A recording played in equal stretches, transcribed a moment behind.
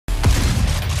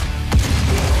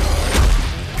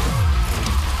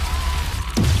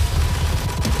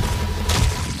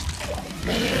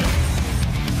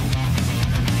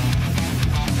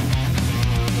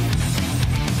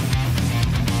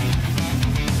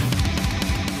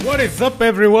What is up,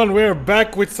 everyone? We're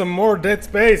back with some more Dead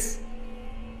Space.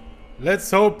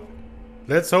 Let's hope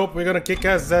we're gonna kick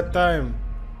ass that time.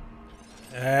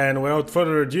 And without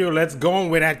further ado, let's go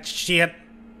on with that shit.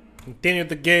 Continue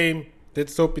the game.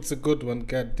 Let's hope it's a good one.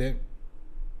 God damn.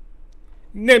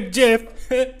 Name Jeff.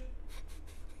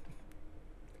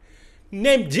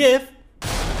 Name Jeff.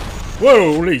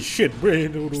 Whoa, holy shit, bro.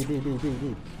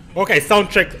 Okay, sound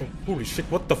check. Oh, holy shit,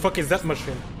 what the fuck is that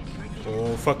machine?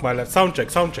 Oh, fuck my life. Sound check.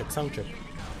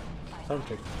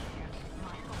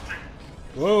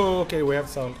 Whoa, okay, we have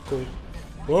sound. Cool.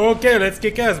 Okay, let's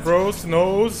kick ass, bro.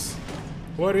 Snows.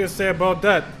 What do you say about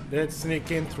that? Let's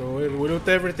sneak in through it. We loot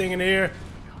everything in here.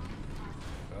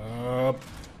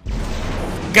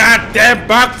 Goddamn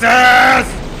boxes!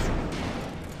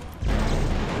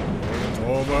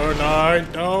 Over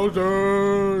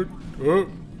 9,000.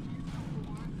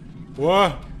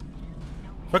 What?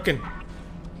 Fucking.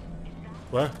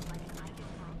 What?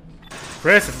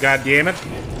 Press it, goddammit.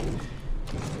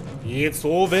 It's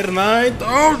over 9,000!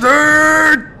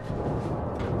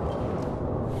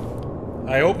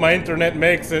 I hope my internet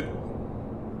makes it.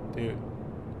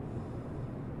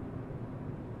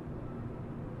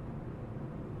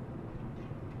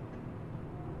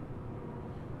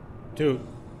 Dude.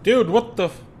 Dude, what the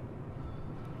f...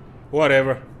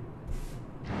 Whatever.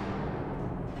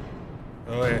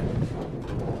 Oh yeah.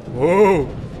 Whoa!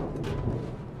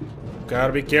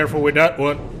 Gotta be careful with that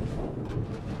one.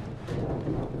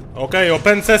 Okay,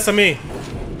 open sesame.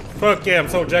 Fuck yeah, I'm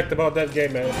so jacked about that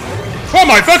game, man. Oh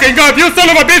my fucking god, you son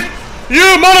of a bitch!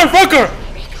 You motherfucker!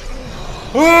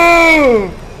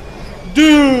 Oh!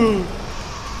 Dude!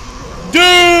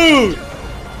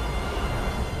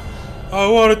 I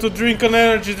wanted to drink an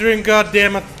energy drink, god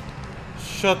damn it.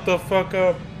 Shut the fuck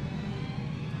up.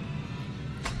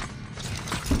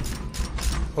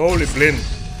 Holy blind.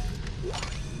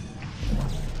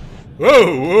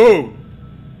 Whoa!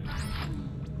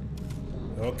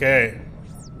 Okay.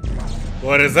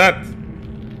 What is that?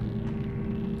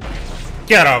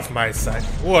 Get off my side.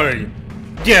 What are you?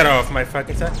 Get off my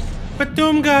fucking side. But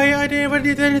dumb guy, I never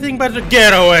did anything but to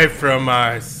get away from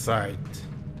my side.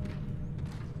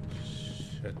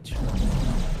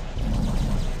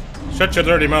 Shut your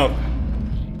dirty mouth.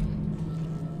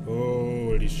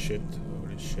 Holy shit.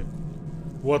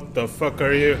 What the fuck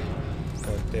are you?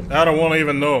 God damn. I don't want to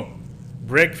even know.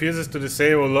 Break fuses to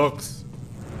disable locks.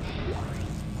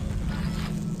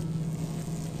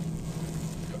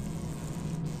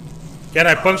 Can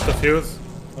I punch the fuse?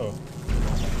 Oh.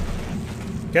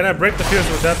 Can I break the fuse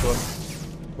with that one?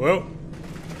 Well,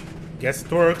 guess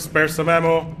it works. Spare some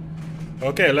ammo.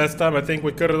 Okay, last time I think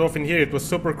we cut it off in here. It was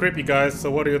super creepy, guys.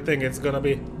 So what do you think it's gonna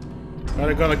be? Are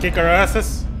they gonna kick our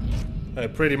asses? I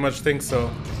pretty much think so.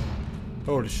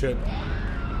 Holy shit.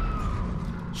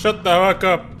 Shut the fuck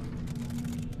up.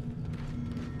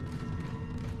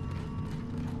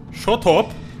 Shut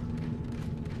up.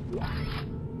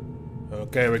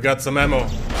 Okay, we got some ammo.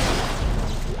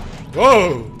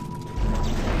 Whoa!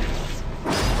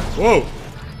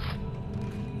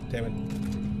 Damn it.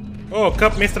 Oh,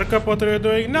 Cup, Mr. Cup, what are you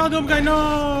doing? No, dumb guy,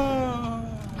 no!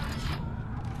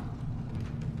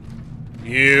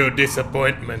 You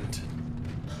disappointment.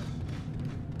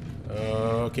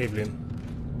 Okay, Blin.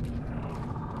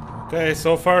 Okay,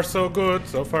 so far so good.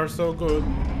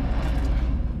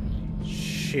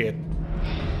 Shit.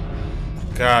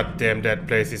 God damn, that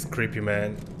place is creepy,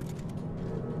 man.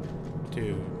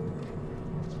 Dude.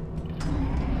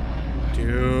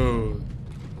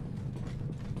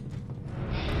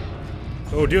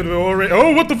 Oh, dude, we already...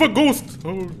 Oh, what the fuck, ghost?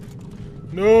 Oh,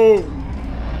 no.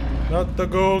 Not the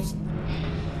ghost.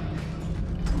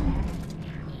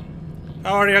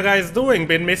 How are you guys doing?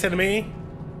 Been missing me?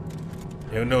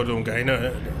 You know, dumb guy.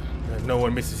 No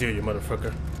one misses you, you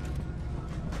motherfucker.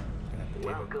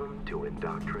 Welcome to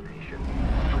indoctrination.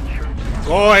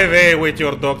 Go away with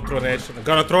your doctrination. I'm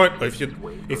gonna throw it.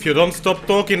 If you don't stop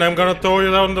talking, I'm gonna throw you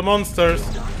down the monsters.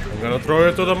 I'm gonna throw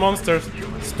you to the monsters.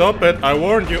 Stop it! I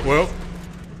warned you. Well,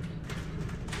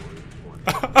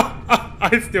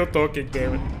 I'm still talking,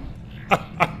 damn it.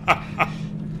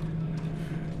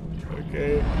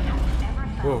 Okay.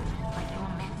 Whoa.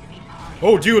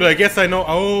 Oh, dude, I guess I know.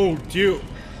 Oh, dude.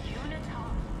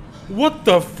 What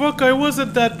the fuck? I was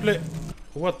at that place.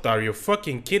 What, are you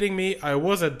fucking kidding me? I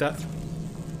was at that...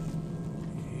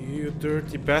 You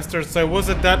dirty bastards, I was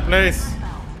at that place.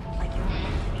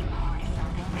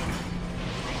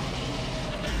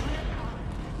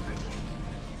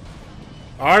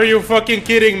 Are you fucking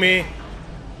kidding me?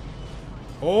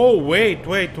 Oh, wait.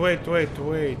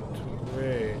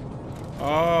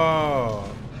 Oh.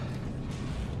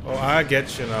 Oh, I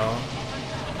get you now.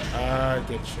 I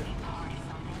get you.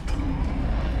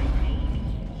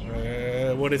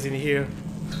 What is in here?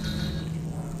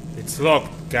 It's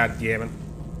locked, god damn it.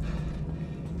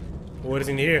 What is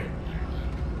in here?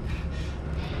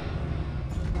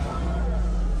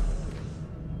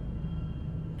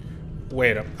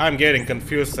 Wait up. I'm getting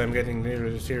confused. I'm getting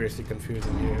really seriously confused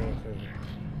in here.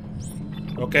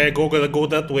 Okay, go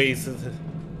that way. The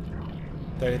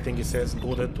only thing he says,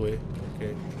 go that way.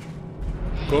 Okay.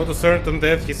 Go to certain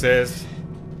death, he says.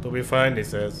 To be fine, he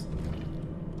says.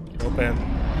 Open.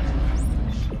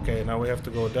 Okay, now we have to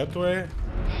go that way.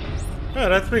 Yeah,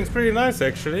 that thing's pretty nice,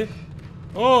 actually.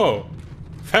 Oh!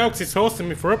 Fox is hosting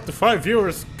me for up to 5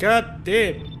 viewers. God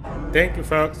damn. Thank you,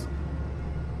 Fox.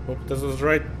 Hope this was the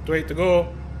right way to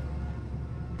go.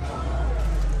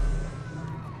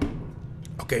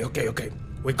 Okay.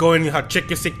 We're going hard. Check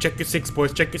your six,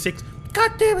 boys. Check your six.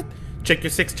 God damn it. Check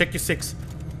your six.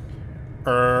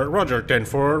 Roger 10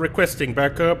 for requesting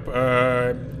backup.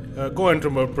 Going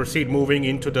to proceed moving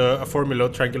into the formula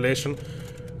triangulation.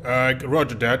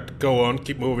 Roger that. Go on.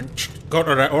 Keep moving.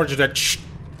 Roger that.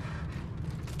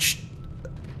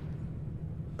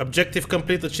 Objective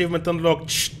complete. Achievement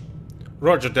unlocked.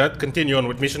 Roger that. Continue on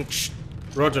with mission.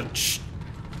 Roger.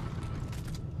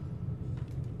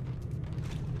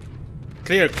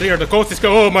 Clear. The coast is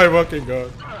go. Oh my fucking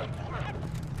god.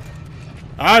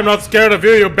 I'm not scared of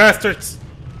you, you bastards.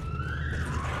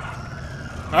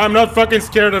 I'm not fucking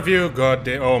scared of you. God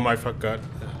damn. Oh my fuck god.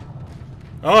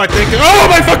 Oh, I take it. Oh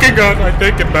my fucking god. I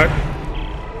take it back.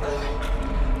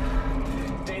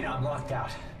 Dana, I'm locked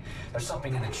out. There's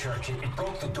something in the church. It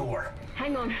broke the door.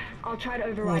 Hang on. I'll try to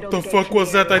override all What the the gates fuck was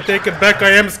from the that? I area. take it back.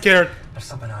 I am scared. There's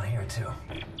something out here too.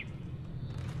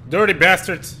 Dirty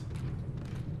bastards.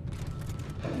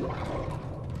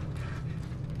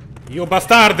 You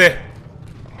bastarde.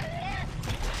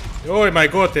 Oh my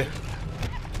god.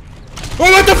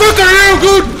 Oh, what the fuck are you,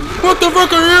 good? What the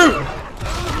fuck are you?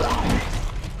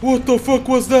 What the fuck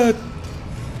was that?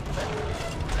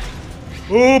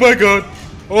 Oh my god.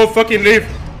 Oh, fucking leave.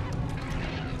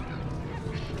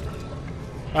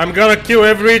 I'm gonna kill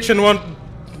every each and one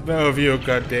of you,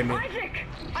 god damn it. Isaac!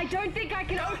 I don't think I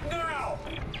can open. Now!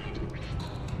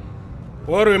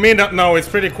 What do you mean that now? It's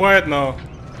pretty quiet now.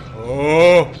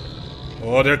 Oh.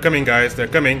 Oh, they're coming, guys. They're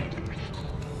coming.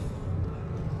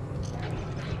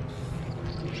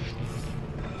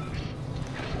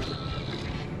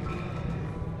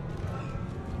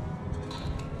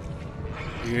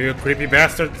 You creepy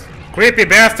bastards. Creepy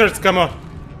bastards, come on.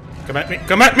 Come at me.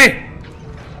 Come at me.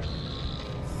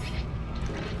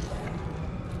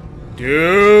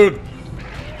 Dude.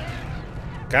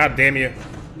 God damn you.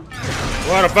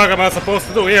 What the fuck am I supposed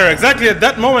to do here? Exactly at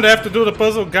that moment I have to do the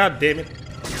puzzle. God damn it.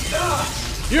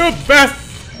 You best.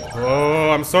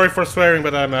 Oh, I'm sorry for swearing,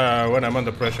 but I'm when I'm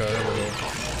under pressure.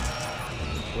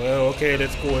 Well, okay,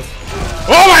 let's go.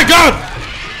 Oh my god!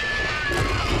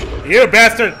 You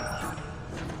bastard!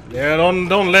 Yeah,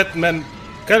 don't let man.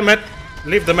 Can't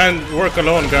leave the man work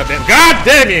alone. Goddamn! God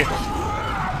damn you!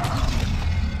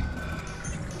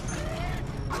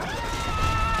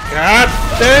 God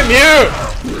damn you!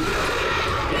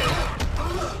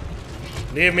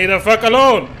 Leave me the fuck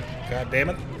alone! God damn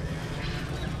it!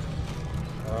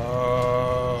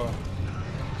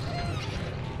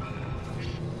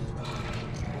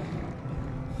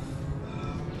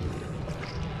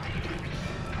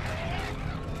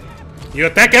 You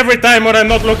attack every time when I'm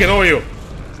not looking, oh you!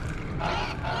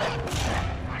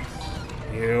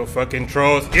 You fucking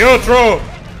trolls! You troll!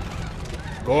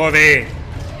 Go away!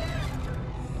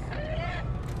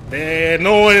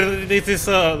 No, this is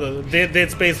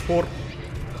Dead Space 4.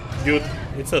 Dude,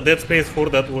 it's a Dead Space 4,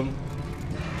 that one.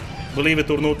 Believe it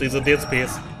or not, it's a Dead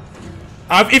Space.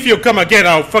 If you come again,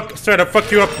 I'll straight up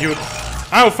fuck you up, dude.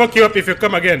 I'll fuck you up if you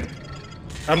come again.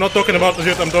 I'm not talking about the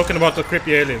dude, I'm talking about the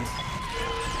creepy aliens.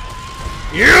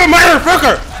 You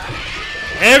motherfucker!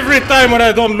 Every time when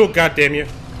I don't look, goddamn you.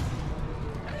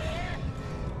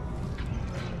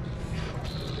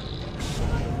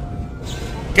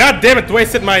 God damn it,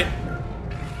 wasted my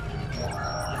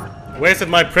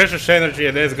precious energy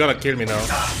and it's gonna kill me now.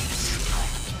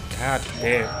 God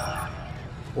damn.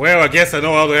 Well, I guess I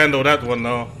know how to handle that one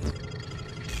now.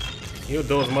 Kill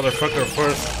those motherfuckers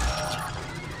first.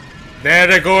 There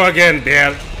they go again,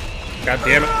 there. God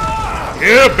damn it.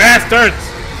 You bastards!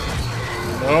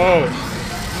 No.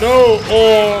 No.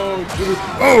 Oh, dude.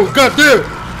 Oh, god damn.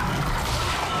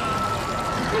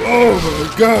 Oh my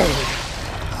god.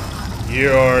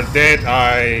 You're dead,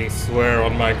 I swear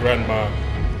on my grandma.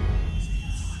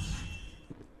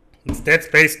 It's Dead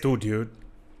Space 2, dude.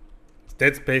 It's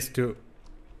Dead Space 2.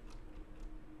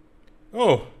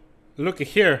 Oh, looky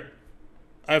here.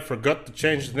 I forgot to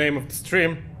change the name of the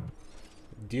stream.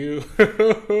 Dude.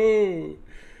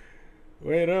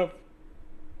 Wait up.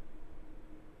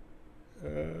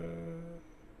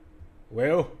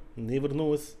 Well, never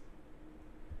knows.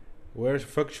 Where the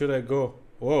fuck should I go?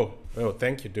 Whoa. Oh,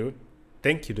 thank you, dude.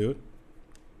 Thank you, dude.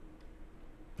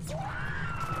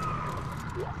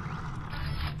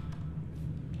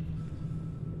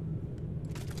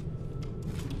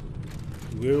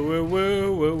 Whoa, whoa,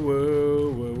 whoa, whoa,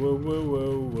 whoa, whoa, whoa,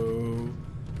 whoa, whoa.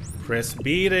 Press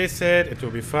B, they said. It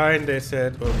will be fine, they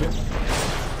said. Okay.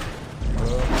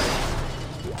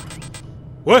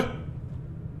 What?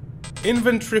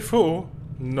 Inventory full?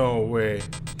 No way.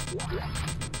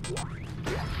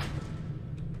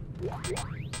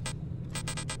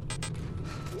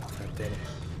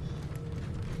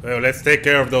 Well, let's take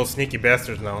care of those sneaky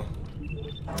bastards now.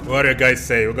 What do you guys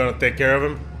say? We're gonna take care of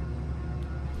them?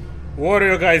 What do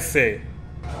you guys say?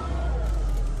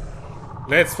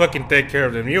 Let's fucking take care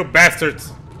of them, you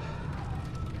bastards!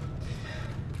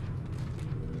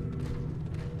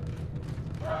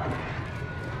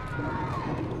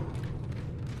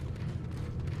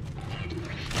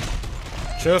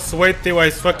 Just wait till I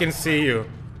fucking see you.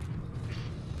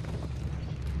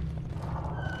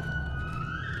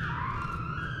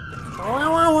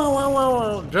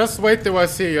 Just wait till I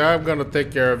see you. I'm gonna take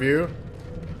care of you.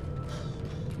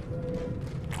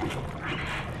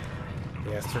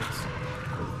 Bastards.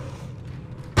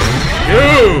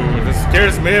 Dude, this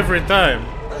scares me every time.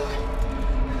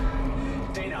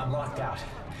 Dana, I'm locked out.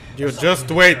 You just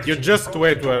wait. You just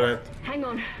wait. Hang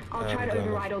on. I'll try to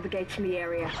override all the gates in the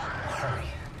area. Hurry.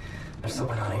 There's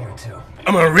someone out here too.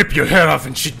 I'm gonna rip your head off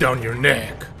and shit down your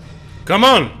neck. Come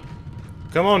on.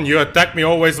 Come on, you attack me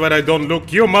always when I don't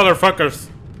look. You motherfuckers.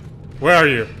 Where are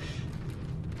you?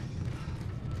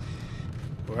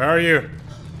 Where are you?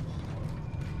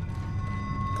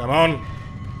 Come on.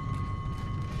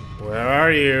 Where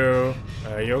are you?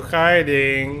 Are you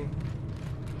hiding?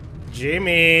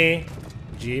 Jimmy.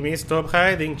 Jimmy, stop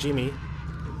hiding, Jimmy.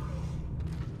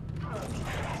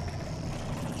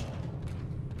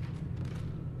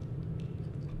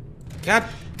 God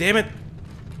damn it.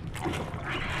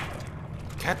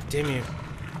 God damn you.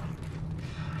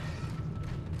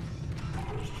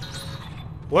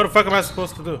 What the fuck am I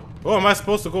supposed to do? Oh, am I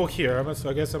supposed to go here?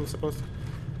 I guess I'm supposed to...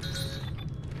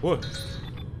 What?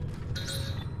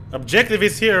 Objective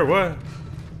is here, what?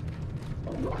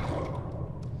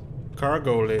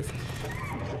 Cargo lift.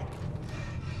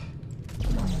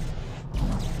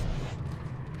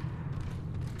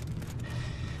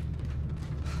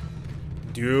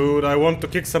 Dude, I want to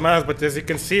kick some ass, but as you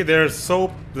can see, there's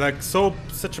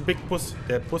such a big pussy.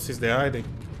 That pussy's they're hiding.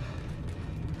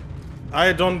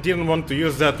 I didn't want to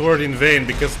use that word in vain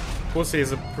because pussy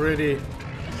is a pretty...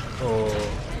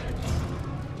 Oh...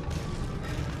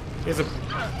 It's a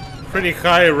pretty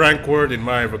high rank word in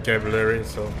my vocabulary,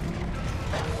 so...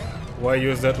 Why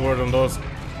use that word on those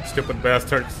stupid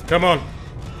bastards? Come on!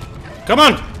 Come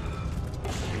on!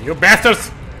 You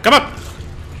bastards! Come on!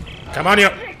 Come on, you!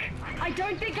 I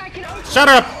don't think I can open. Shut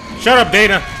up! Shut up,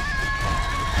 Dana!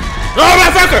 Oh,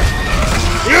 motherfucker!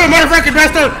 You motherfucking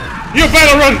bastard! You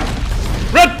better run!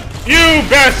 Run! You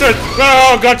bastard!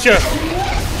 Oh, gotcha!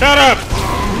 Shut up!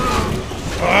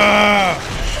 Ah!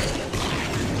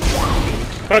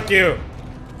 Fuck you!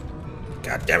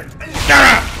 God damn it! Shut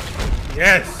up!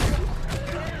 Yes!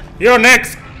 You're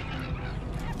next!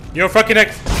 You're fucking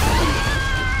next!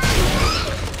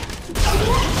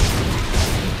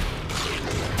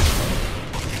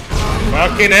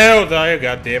 Fucking hell, die,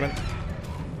 goddammit.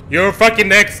 You're fucking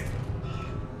next.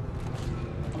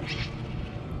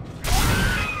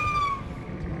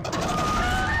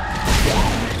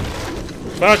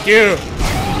 Fuck you.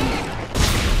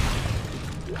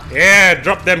 Yeah,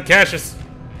 drop them caches.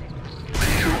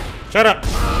 Shut up.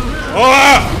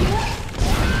 Oh!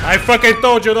 I fucking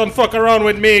told you don't fuck around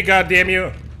with me, goddamn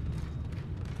you.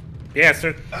 Yes,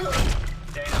 sir.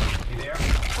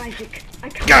 Isaac, I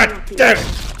can't. God damn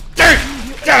it.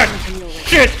 God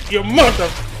shit, you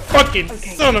motherfucking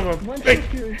son of a bitch.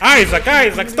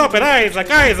 Isaac, stop it, Isaac,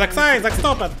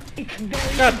 stop it. It's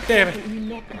very God damn it. important you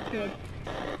not disturb.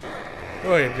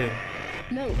 Oh, yeah.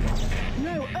 No,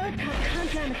 Earth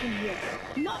can't land from here.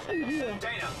 Not from here.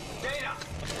 Dana!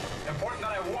 Important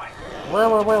that I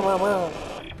what?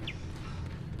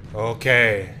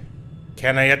 Okay.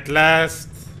 Can I at last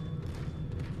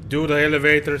do the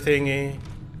elevator thingy?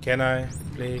 Can I,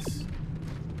 please?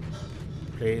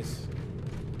 Please.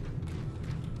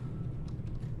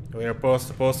 We are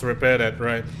supposed to repair that,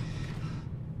 right?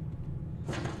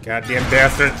 Goddamn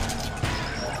bastard.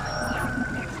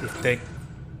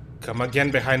 Come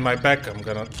again behind my back. I'm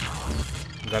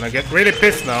gonna get really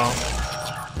pissed now.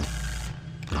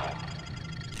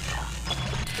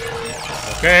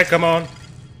 Okay, come on.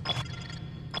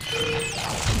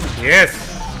 Yes.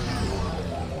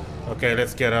 Okay,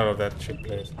 let's get out of that shit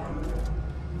place.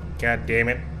 God damn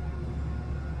it.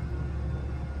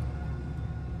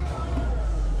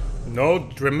 No,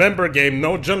 remember game,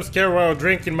 no jump scare while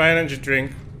drinking my energy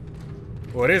drink.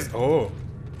 What is, oh.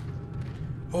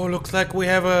 Oh, looks like we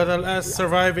have the last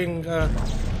surviving,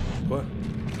 what?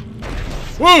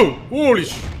 Whoa! Holy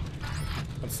sh...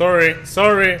 I'm sorry.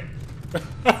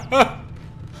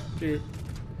 Dude.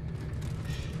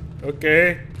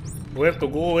 Okay. Where to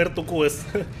go?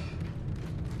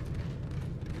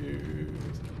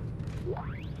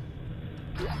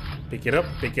 Pick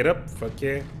it up, fuck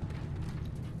yeah.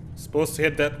 Supposed to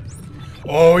hit that.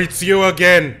 Oh, it's you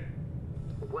again!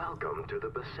 Welcome to the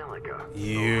Basilica.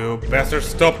 You bastard,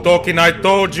 stop talking, I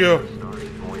told you!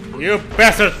 You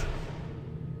bastard!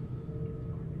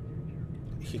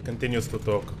 He continues to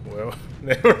talk. Well,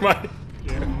 never mind.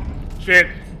 Yeah. Shit.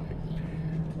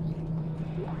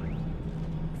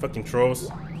 Fucking trolls.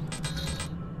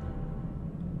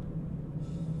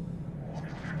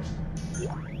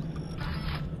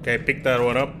 Okay, pick that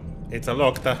one up. It's a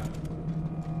Lokta.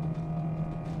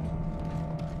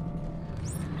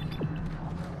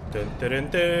 Dun, dun, dun,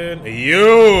 dun.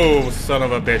 You son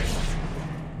of a bitch.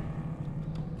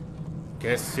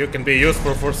 Guess you can be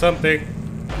useful for something.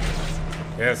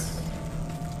 Yes.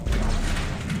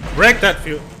 Break that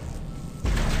fuse.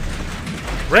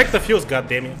 Break the fuse,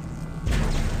 goddammit.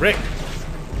 Break.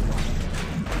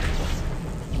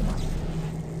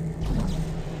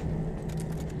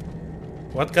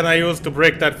 What can I use to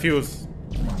break that fuse?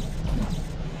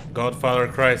 Godfather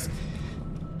Christ.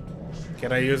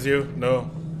 Can I use you? No.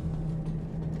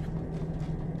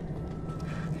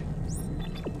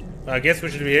 I guess we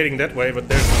should be heading that way, but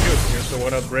there's a fuse here, so why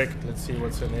not break it? Let's see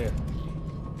what's in here.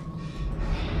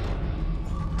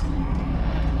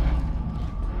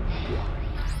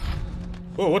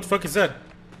 Whoa, what the fuck is that?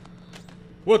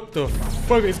 What the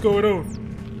fuck is going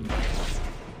on?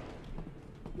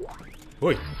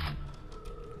 Oi.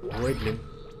 Wait, Lin.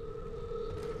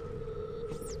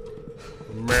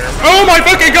 Oh my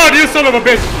fucking god, you son of a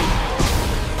bitch!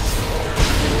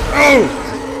 Oh!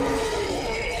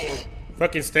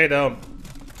 Fucking stay down.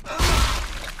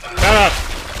 Shut up!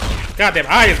 Goddamn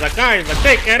Isaac,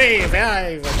 take it easy,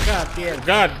 Isaac,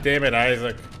 god damn it,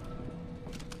 Isaac.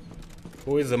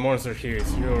 Who is the monster here?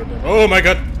 It's you or the... Oh my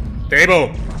god!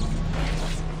 Table!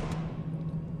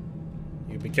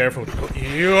 You be careful.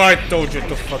 You, I told you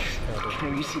to fuck. No,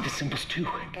 you see the symbols too.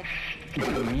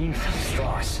 It means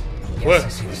Straws. Yes, What? I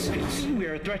see the symbols. we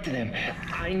are a threat to them.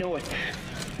 I know it.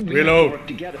 We Reload. have to work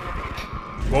together.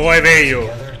 Go away, you.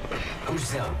 Together.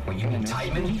 Who's them? Well, you mean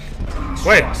Titan?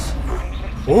 Wait. Straws.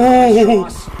 Oh!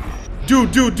 Straws.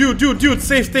 Dude,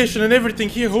 safe station and everything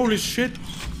here, holy shit.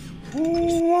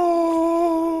 Whoa.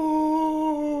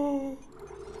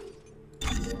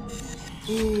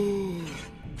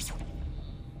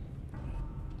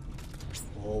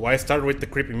 Oh, why start with the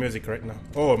creepy music right now?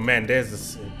 Oh man,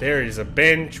 there is a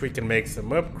bench. We can make some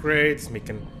upgrades. We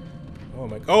can. Oh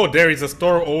my. Oh, there is a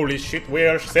store. Holy shit,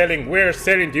 we're selling,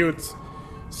 dudes.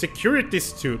 Security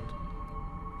suit.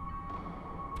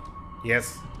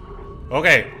 Yes.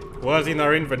 Okay. What's in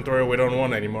our inventory we don't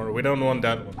want anymore. We don't want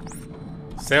that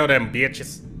one. Sell them,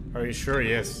 bitches. Are you sure?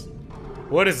 Yes.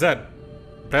 What is that?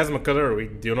 Plasma cutter. We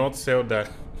do not sell that.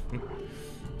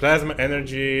 Plasma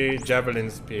energy, javelin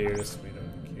spears. We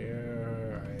don't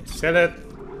care. I sell it.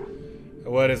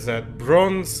 What is that?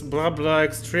 Bronze, blah blah,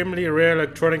 extremely rare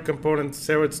electronic component.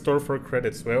 Sell it, store for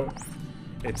credits. Well,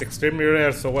 it's extremely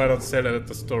rare, so why not sell it at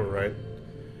the store, right?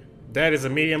 That is a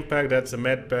medium pack, that's a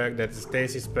med pack, that's a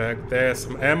Stasis pack, there's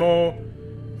some ammo.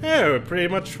 Yeah, we're pretty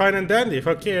much fine and dandy,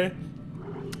 fuck yeah.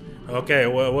 Okay,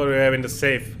 what do we have in the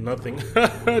safe? Nothing.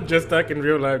 Just like in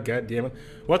real life, goddammit.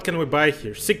 What can we buy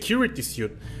here? Security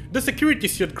suit. The security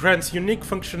suit grants unique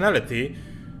functionality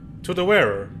to the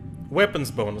wearer. Weapons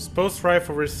bonus. Post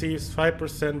rifle receives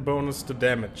 5% bonus to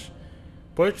damage.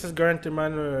 Purchase guarantee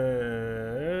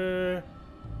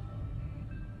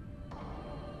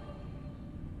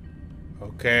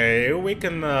Okay, we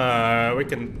can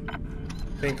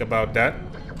think about that.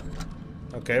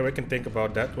 Okay, we can think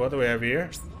about that. What do we have here?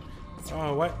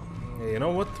 Oh, what? You know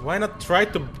what? Why not try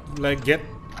to like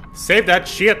save that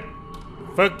shit?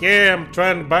 Fuck yeah! I'm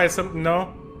trying to buy something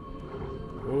now.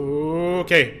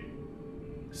 Okay.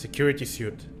 Security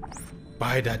suit.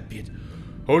 Buy that bit.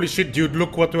 Holy shit, dude!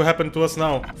 Look what will happen to us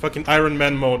now. Fucking Iron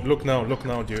Man mode. Look now,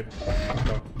 dude.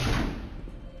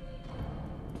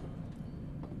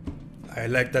 I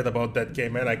like that about that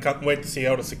game, man. I can't wait to see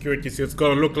how the security suit's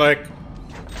gonna look like.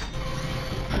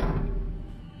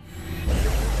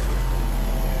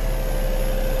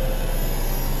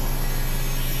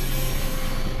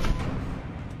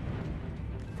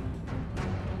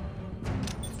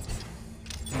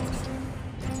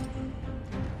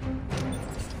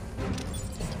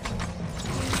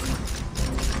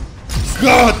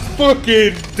 God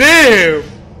fucking damn!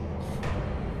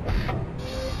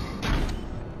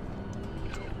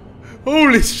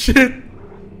 Holy shit!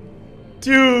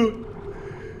 Dude!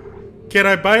 Can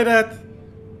I buy that?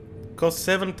 Cost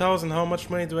 7,000. How much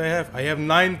money do I have? I have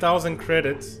 9,000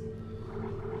 credits.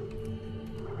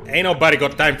 Ain't nobody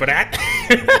got time for that.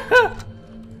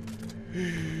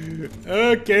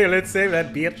 Okay, let's save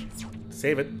that bitch.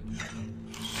 Save it.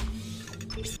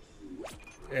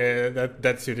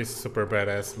 That suit is super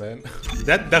badass, man.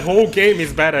 The whole game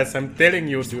is badass, I'm telling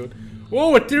you, dude.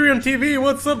 Whoa, Ethereum TV,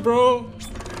 what's up, bro?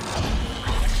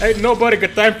 Ain't nobody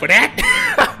got time for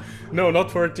that. No,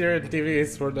 not for Ethereum TV,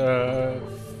 it's for the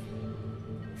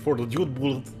dude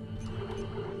bullet.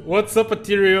 What's up,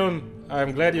 Ethereum?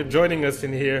 I'm glad you're joining us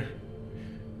in here.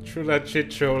 Through that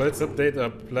shit show, let's update the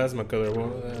plasma color.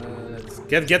 Let's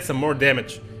get some more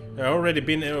damage. Already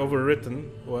been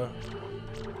overwritten. Well,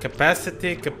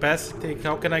 capacity.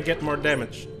 How can I get more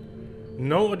damage?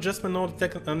 No adjustment node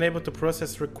detected. Unable to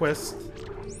process request.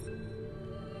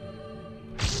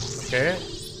 Okay.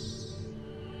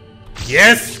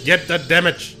 Yes! Get that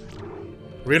damage!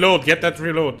 Reload, get that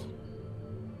reload.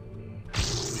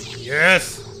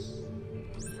 Yes!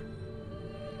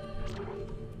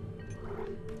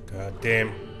 God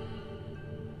damn.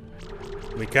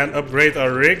 We can't upgrade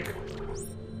our rig.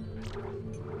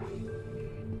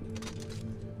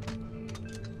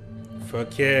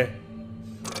 Fuck yeah.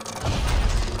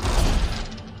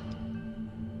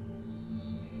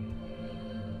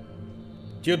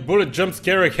 Dude, bullet jump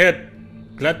scare ahead.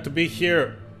 Glad to be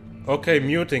here. Okay,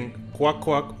 muting. Quack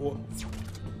quack.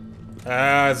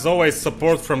 As always,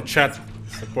 support from chat.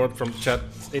 Support from chat.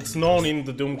 It's known in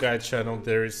the Doom Guide channel.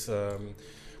 There is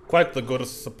quite a good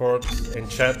support in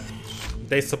chat.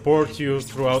 They support you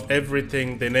throughout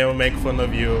everything. They never make fun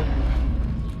of you.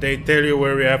 They tell you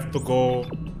where you have to go.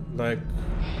 Like,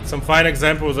 some fine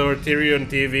examples are Tyrion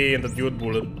TV and the Dude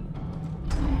Bullet.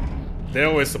 They're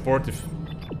always supportive,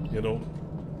 you know.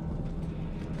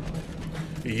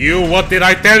 You, what did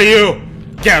I tell you?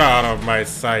 Get out of my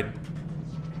sight.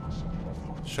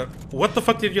 Shut. What the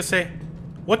fuck did you say?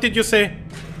 What did you say?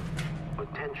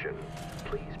 Attention,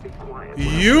 please be quiet.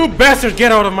 You bastard,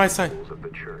 get out of my sight. Of the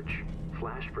church,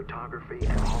 flash photography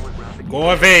and holographic.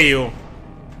 Go away, you.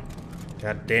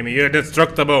 God damn it, you're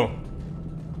destructible.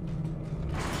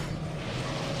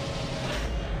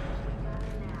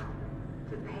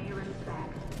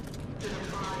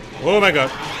 Oh my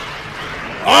god.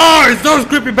 Oh, it's those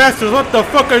creepy bastards! What the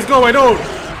fuck is going on?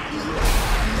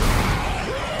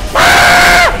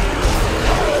 Ah!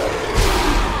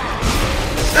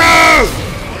 No!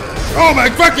 Oh my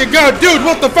fucking god, dude!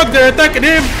 What the fuck? They're attacking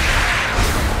him!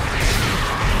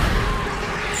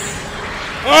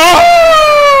 Oh!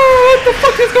 What the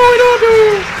fuck is going on,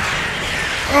 dude?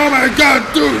 Oh my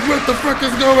god, dude! What the fuck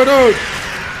is going on?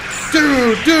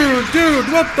 Dude!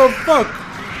 What the fuck?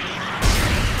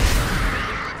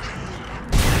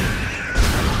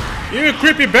 You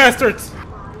creepy bastards!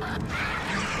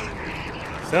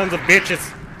 Sons of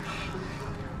bitches!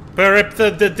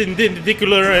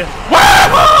 Perpendicular.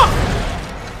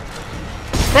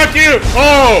 Fuck you!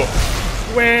 Oh!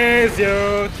 Where's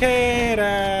your head?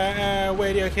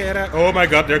 Where's your head? Oh my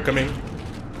god, they're coming!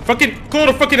 Fucking call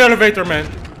the fucking elevator, man!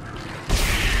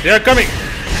 They are coming!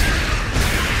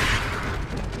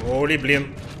 Holy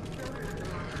blim!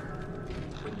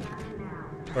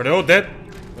 Are they all dead?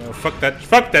 Oh, fuck that,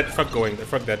 fuck going there,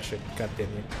 fuck that shit, god damn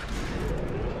it.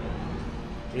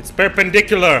 It's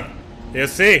perpendicular, you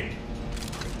see?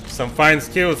 Some fine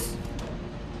skills.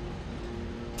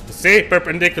 You see?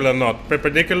 Perpendicular, not.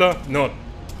 Perpendicular, not.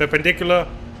 Perpendicular,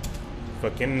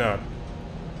 fucking not.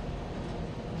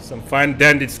 Some fine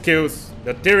dandy skills.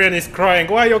 The Tyrion is crying,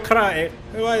 why you crying?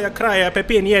 Why you crying?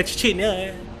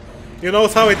 You know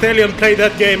how Italian play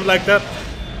that game like that?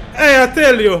 Hey, I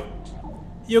tell you!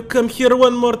 You come here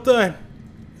one more time.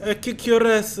 I kick your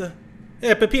ass.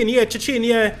 Hey, Pepini,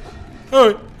 Cecchini.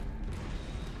 Oh.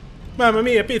 Mamma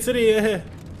mia, pizzeria.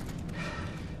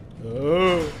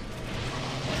 Oh.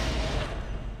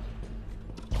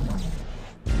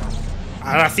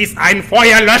 Das ist ein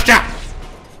Feuerlöscher.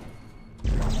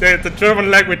 The German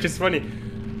language is funny.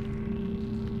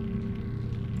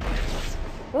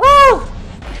 Woo!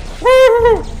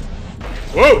 Woo!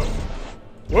 Whoa!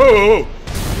 Whoa!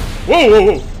 Whoa, whoa,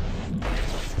 whoa.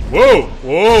 Whoa,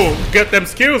 whoa. Get them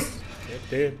skills.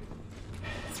 Damn.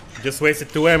 Just wasted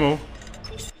 2 ammo.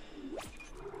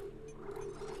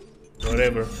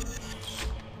 Whatever.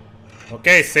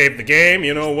 Okay, save the game.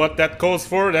 You know what that calls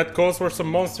for? That calls for some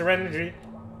monster energy.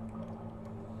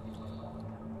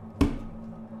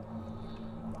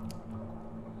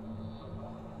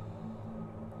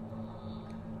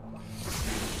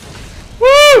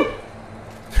 Woo!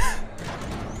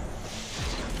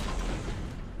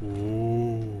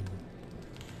 Ooh.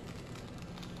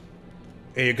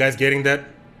 Hey, you guys getting that?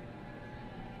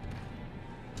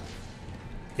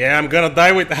 Yeah, I'm gonna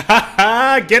die with.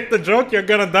 Get the joke? You're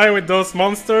gonna die with those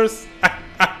monsters?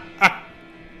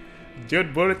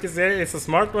 Dude, Bullet is a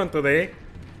smart one today.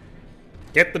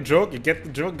 Get the joke? You get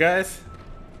the joke, guys?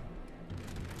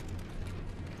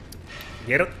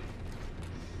 Get it?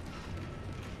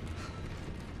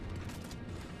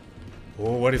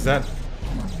 Oh, what is that?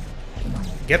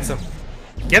 Get some.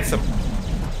 Get some.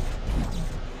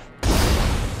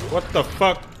 What the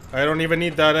fuck? I don't even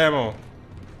need that ammo.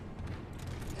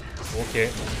 Okay.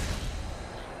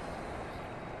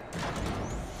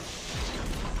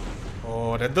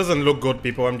 Oh, that doesn't look good,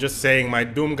 people. I'm just saying, my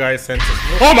Doom guy senses.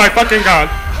 Oh my fucking god!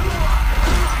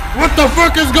 What the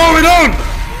fuck is going on?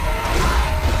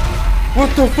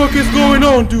 What the fuck is going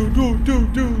on, dude?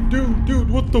 Dude,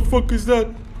 what the fuck is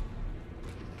that?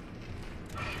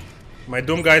 My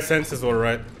Doom guy senses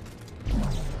alright.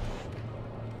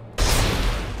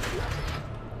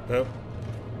 Yep.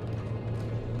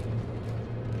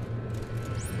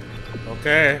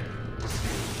 Okay.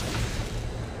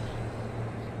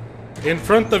 In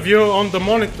front of you on the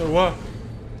monitor, what?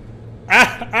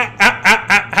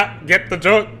 Get the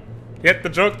joke. Get the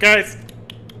joke, guys.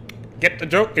 Get the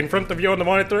joke in front of you on the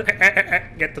monitor.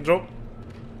 Get the joke.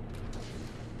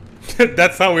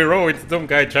 That's how we roll with Doom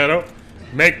Guy channel.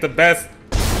 Make the best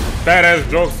badass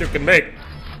jokes you can make.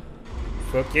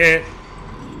 Fuck yeah.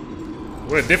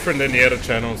 We're different than the other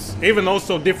channels. Even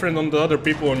also different on the other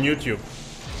people on YouTube.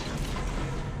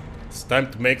 It's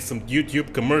time to make some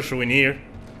YouTube commercial in here.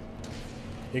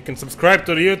 You can subscribe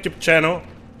to the YouTube channel.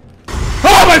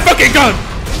 Oh my fucking god!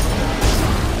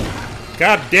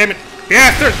 God damn it,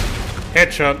 bastard!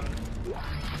 Headshot.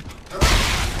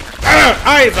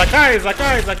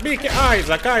 Isaac, Mickey,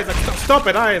 Isaac, stop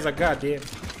it, Isaac, god damn.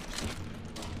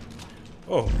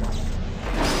 Oh.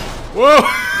 Whoa!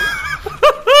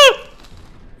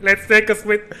 Let's take it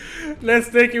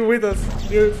with us,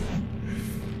 dude.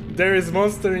 There is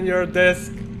monster in your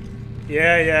desk.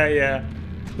 Yeah.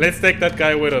 Let's take that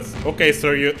guy with us. Okay,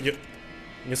 sir, you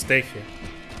stay here.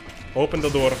 Open the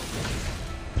door.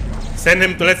 Let's send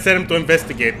him to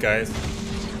investigate, guys.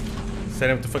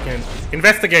 Send him to fucking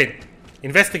investigate.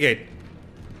 Investigate.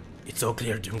 It's all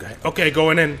clear, Doom Guy. Okay,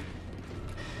 going in.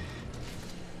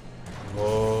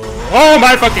 Oh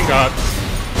my fucking god.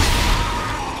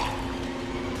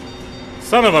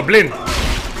 Son of a blind.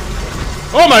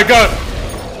 Oh my god.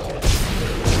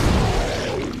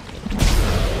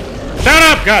 Shut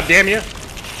up, god damn you.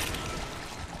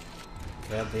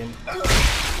 God damn.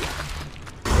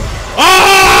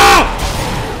 Oh!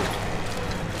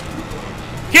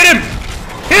 Hit him!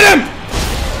 Hit him!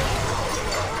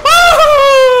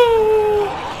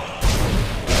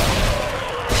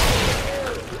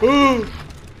 Ooh!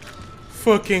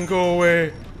 Fucking go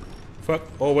away. Fuck.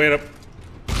 Oh, wait up.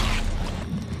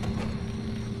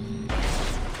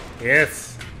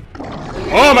 Yes.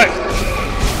 Oh my.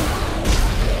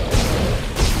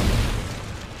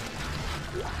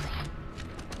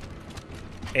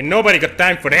 Ain't nobody got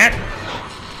time for that.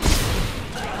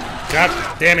 God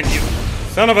damn it, you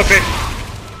son of a bitch.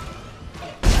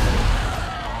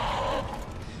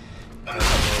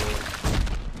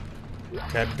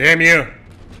 God damn you.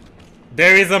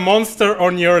 There is a monster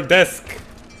on your desk.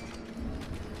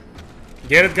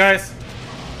 Get it, guys?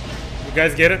 You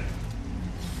guys get it?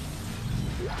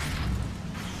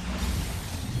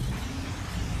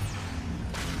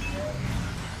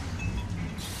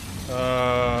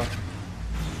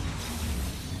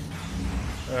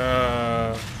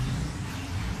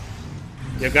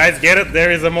 You guys get it? There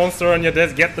is a monster on your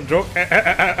desk. Get the joke? I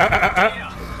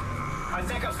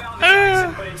think I found the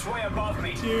exit, but it's way above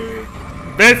me.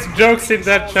 Best jokes in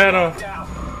that channel.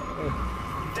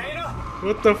 Dana?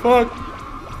 What the fuck?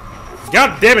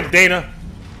 God damn it, Dana.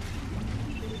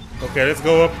 Okay, let's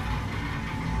go up.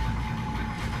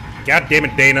 God damn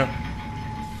it, Dana.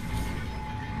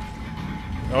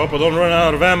 I hope I don't run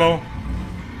out of ammo.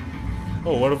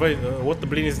 Oh, what if I? What the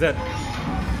bleed is that?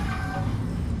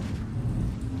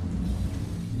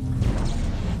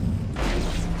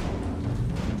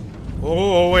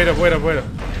 Oh, wait up.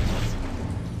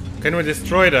 Can we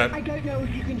destroy that? I don't know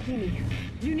if you can hear me.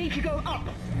 You need to go up.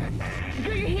 Do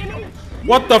you hear me?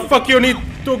 What the fuck you need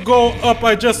to go up?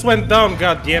 I just went down,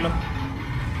 god damn it.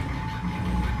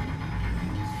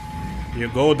 You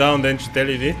go down, then she tell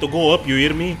you need to go up, you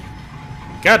hear me?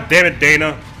 God damn it,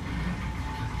 Dana.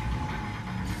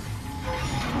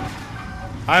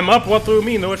 I'm up, what do you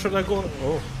mean? Where should I go?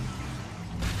 Oh.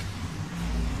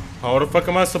 How the fuck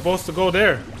am I supposed to go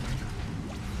there?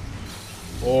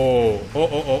 Oh, oh,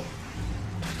 oh, oh.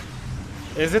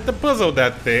 Is it a puzzle,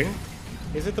 that thing?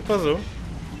 Is it a puzzle?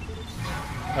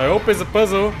 I hope it's a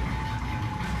puzzle.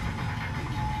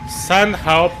 Send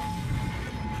help.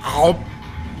 Help.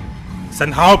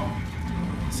 Send help.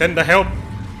 Send the help.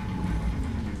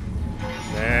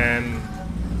 Man.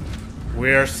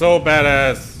 We are so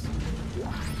badass.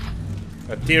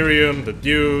 Ethereum, the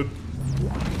dude.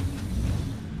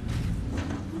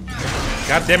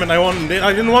 God damn it,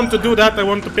 I didn't want to do that. I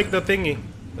want to pick the thingy.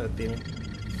 That thingy.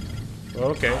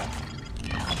 Okay. Okay.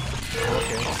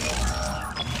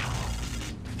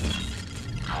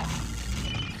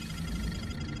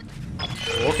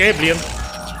 Okay, Blian.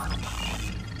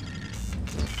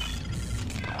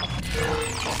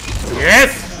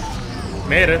 Yes!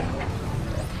 Made it.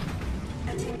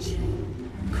 Attention.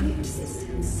 Crypt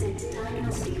systems set to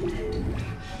diagnostic mode.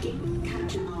 Gable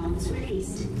capture arms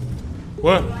released.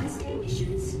 What? Authorized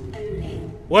emissions only.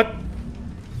 What?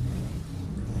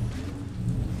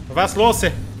 Was los?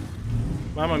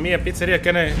 Mamma mia, pizzeria,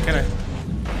 can I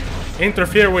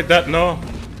interfere with that? No.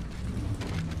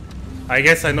 I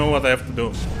guess I know what I have to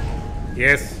do.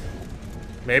 Yes.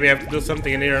 Maybe I have to do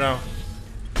something in here now.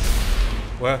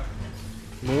 What?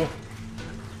 No.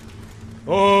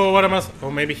 Oh, what am I?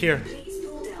 Oh, maybe here. Please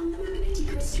pull down the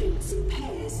magnetic restraints in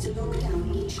pairs to lock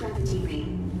down each gravity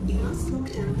ring. You must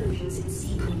lock down the rings in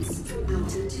sequence from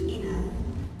outer to inner.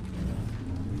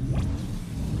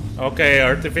 Okay,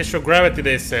 artificial gravity,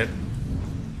 they said.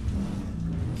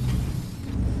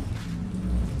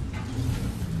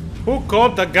 Who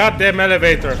called the goddamn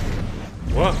elevator?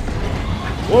 What?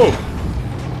 Whoa!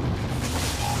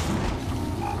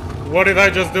 What did I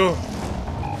just do?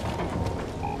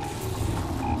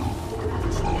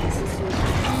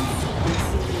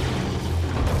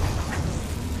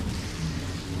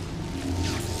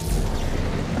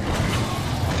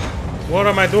 What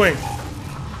am I doing?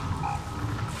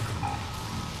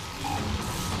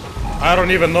 I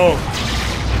don't even know.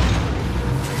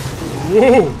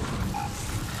 Whoa!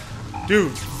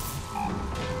 Dude.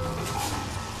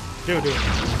 Dude.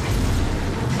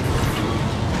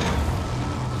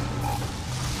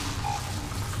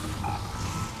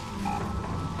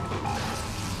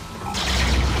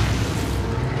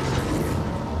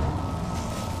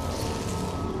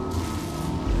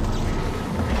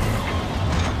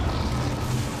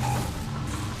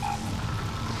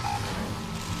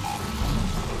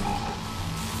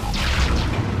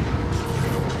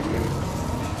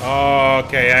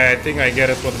 Okay, I think I get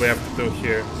it what we have to do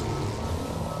here.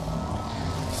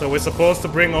 So we're supposed to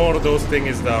bring all of those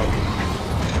things down.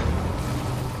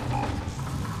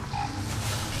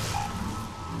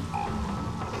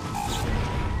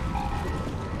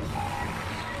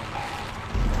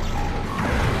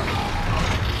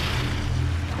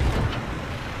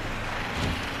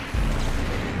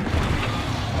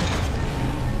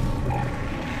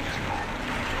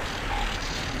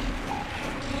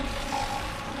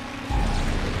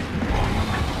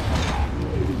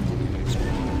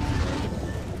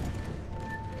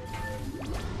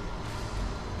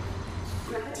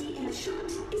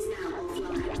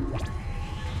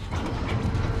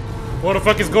 What the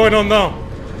fuck is going on now?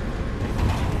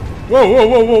 Whoa, whoa,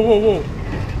 whoa, whoa, whoa, whoa.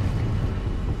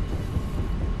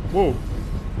 Whoa.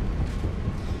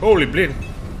 Holy bleed.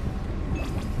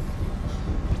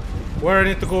 Where I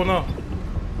need to go now?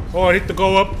 Oh, I need to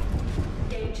go up.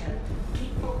 Danger.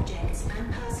 Keep objects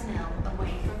and personnel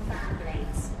away from fan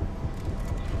blades.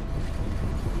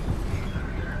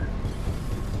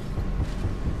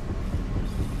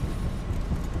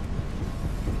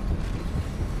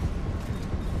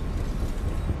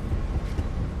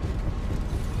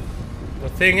 The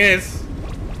thing is,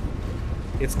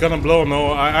 it's gonna blow.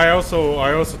 No, I also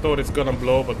thought it's gonna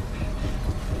blow, but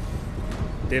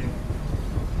didn't.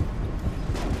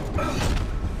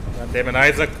 God damn it,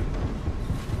 Isaac.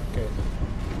 Okay.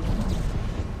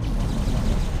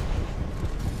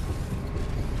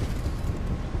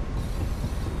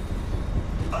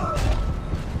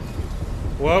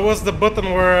 What was the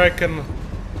button where I can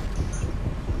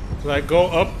like go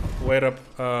up? Wait up.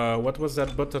 What was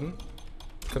that button?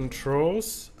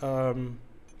 Controls.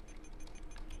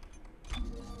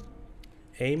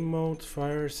 Aim mode,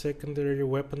 fire, secondary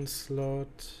weapon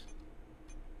slot,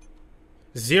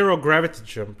 Zero gravity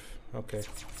jump. Okay.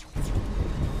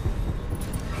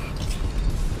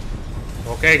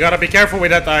 Okay, gotta be careful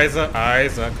with that, Isaac.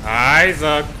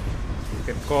 Isaac. Keep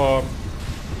it calm.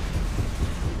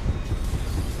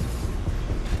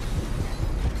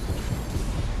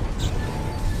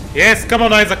 Yes, come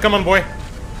on, Isaac. Come on, boy.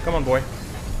 Come on, boy.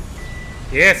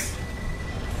 Yes.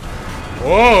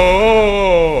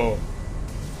 Whoa.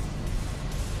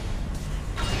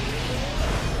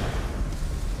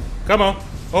 Come on.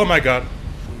 Oh my god.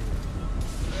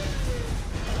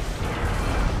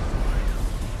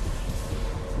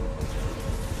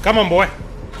 Come on, boy.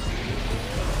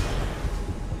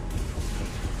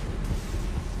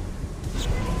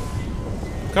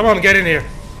 Come on, get in here.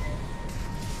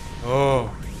 Oh.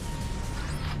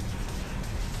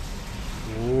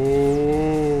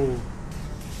 Ooh.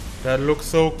 That looks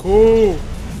so cool.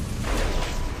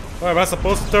 Oh, am I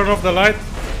supposed to turn off the light?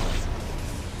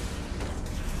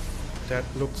 That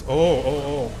looks...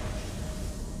 Oh.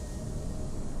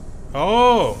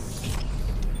 Oh,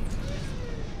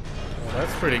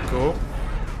 that's pretty cool.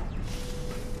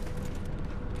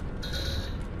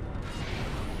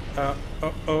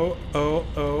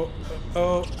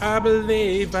 Oh, I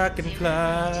believe I can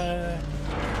fly.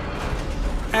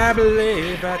 I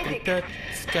believe I can touch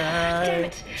the sky. Damn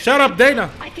it. Shut up, Dana!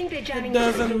 I think they're jamming It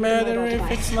doesn't the matter mobile if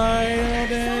device. it's my or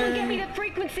Someone get me them. the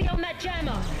frequency on that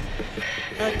jammer.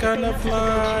 I cannot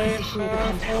fly for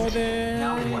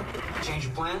Now them. what? Change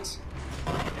your plans?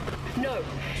 No.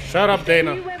 Shut up, If they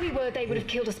Dana. knew where we were, they would have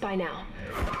killed us by now.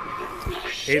 Oh,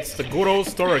 shit. It's the good old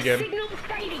store again. Signal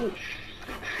fading.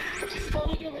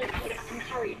 Follow your lead.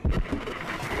 Hurry.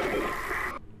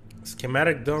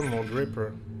 Schematic down mode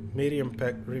Reaper. Medium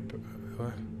pack Reaper.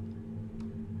 What?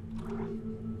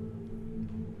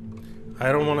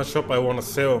 I don't want to shop, I want to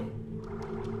sell.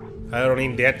 I don't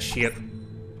need that shit.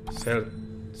 Sell it.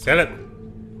 Sell it.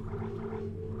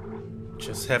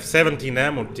 Just have 17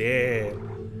 ammo. Damn.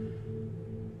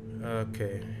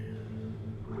 Okay.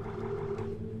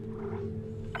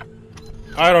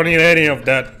 I don't need any of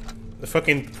that. The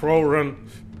fucking pro run.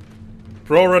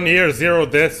 Pro run here, 0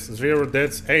 deaths. 0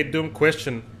 deaths. Hey, Doom,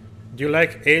 question. Do you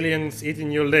like aliens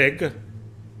eating your leg?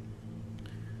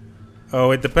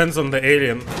 Oh, it depends on the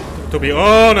alien. To be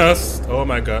honest. Oh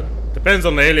my god. Depends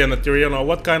on the alien, Tyrion. Or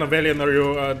what kind of alien are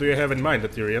you? Do you have in mind,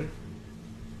 Tyrion?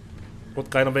 What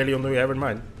kind of alien do you have in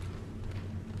mind?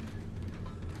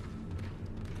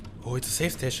 Oh, it's a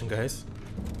safe station, guys.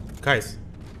 Guys.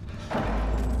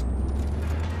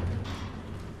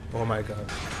 Oh my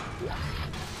god.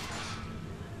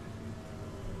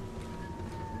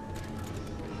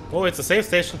 Oh, it's a safe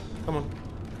station. Come on.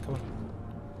 Come on.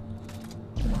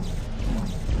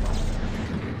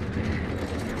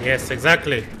 Yes,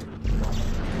 exactly.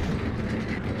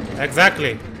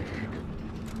 Exactly.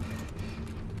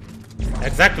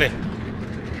 Exactly.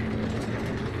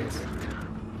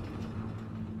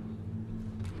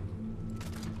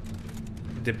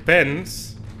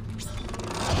 Depends.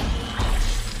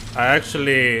 I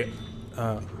actually...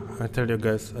 I tell you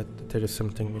guys, I tell you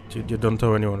something, but you don't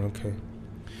tell anyone, okay?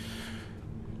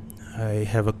 I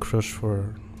have a crush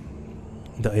for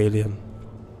the alien.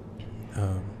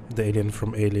 The alien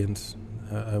from Aliens.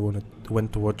 I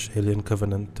went to watch Alien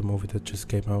Covenant, the movie that just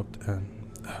came out, and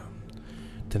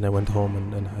then I went home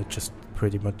and I just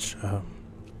pretty much,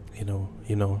 you know.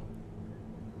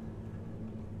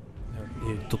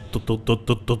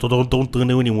 Don't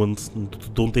tell anyone's.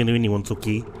 Don't tell anyone's,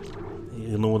 okay?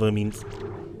 You know what I mean?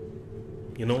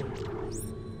 You know?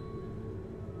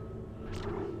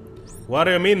 What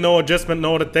do you mean? No adjustment,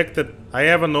 no detected. I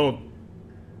have a note.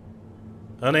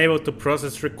 Unable to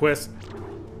process request.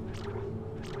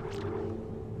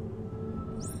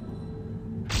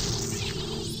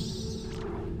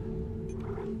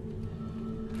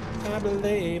 I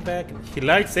believe back. He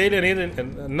likes alien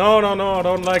eating. No, I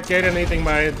don't like alien eating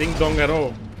my ding dong at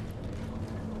all.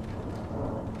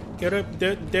 Get up,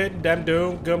 damn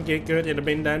do. Come get good in the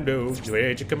bin, damn do. Where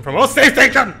did you come from? Oh, safe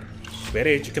station! Where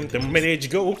did you come from? Where did you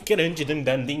go? Get into them,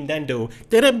 ding, dang, do.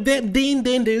 Ding,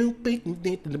 dang, do. Where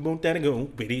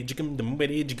did you come from? Where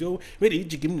did you go? Where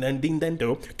did you come from? Ding, dang,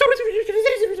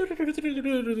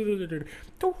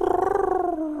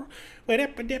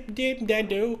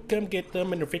 do. Come get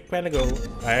them in the freak when I go.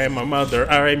 I am my mother,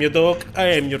 I am your dog, I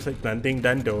am your ding,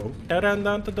 dang, do.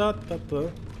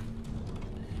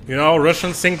 You know how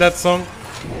Russians sing that song?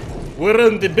 We're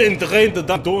in the band,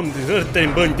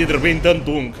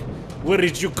 where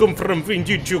did you come from? When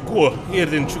did you go? Here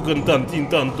didn't you go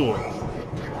do?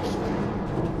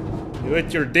 You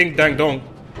ate your ding dang dong.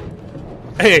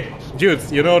 Hey,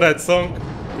 dudes, you know that song?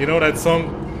 You know that song?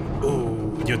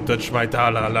 Oh, you touch my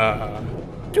ta-la-la.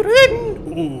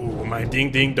 Ooh, my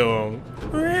ding ding dong.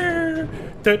 Oh!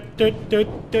 La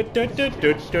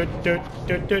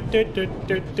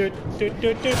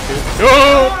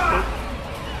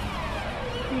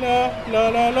la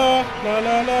la la la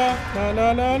la la la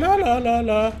la la la la la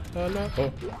la la.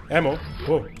 Oh, ammo.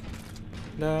 Oh.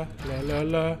 La la la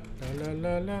la la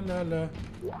la la la la.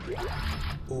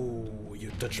 Oh,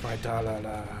 you touch my da la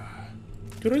la.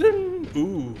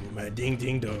 Ooh, my ding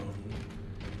ding dong.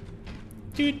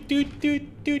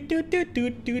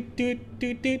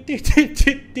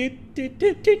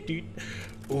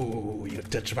 Ooh, you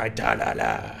touch my da la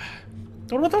la.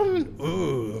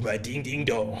 Ooh, my ding ding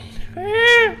dong.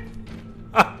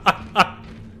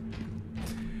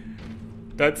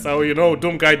 That's how you know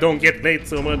Doom Guy don't get laid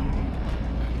so much.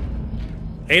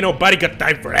 Ain't nobody got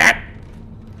time for that.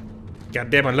 God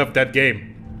damn, I love that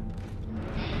game.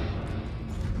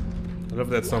 I love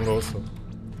that song also.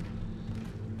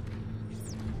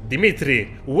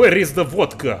 Dimitri, where is the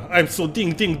vodka? I'm so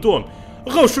ding ding dong.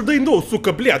 How should I know,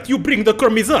 suka блядь? You bring the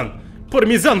parmesan.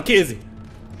 Parmesan cheese.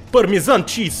 Parmesan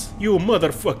cheese, you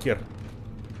motherfucker.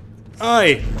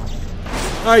 I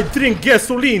drink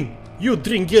gasoline. You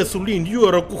drink gasoline, you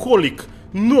are alcoholic.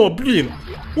 No, blin.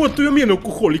 What do you mean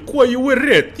alcoholic? Why you wear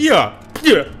red? Yeah,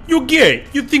 you gay.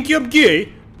 You think I'm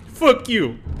gay? Fuck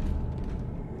you.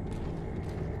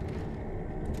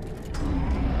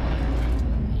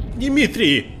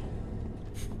 Dimitri.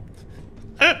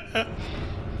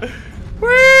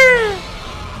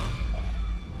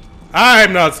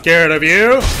 I'm not scared of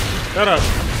you. Shut up.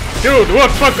 Dude, what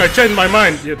fuck? I changed my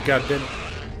mind. You goddamn.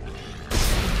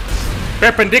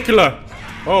 Perpendicular.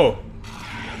 Oh.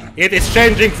 It is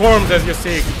changing forms as you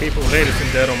see, people, ladies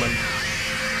and gentlemen.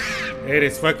 It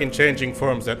is fucking changing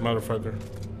forms, that motherfucker.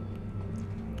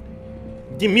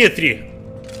 Dimitri.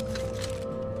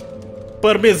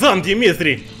 Parmesan,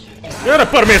 Dimitri. You're a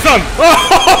parmesan.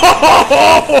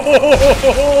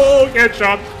 Oh,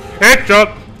 headshot. Headshot.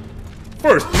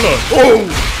 First blood. Oh!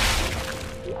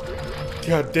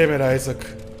 God damn it, Isaac.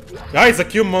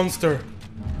 Isaac, you monster.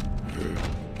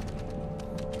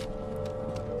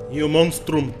 You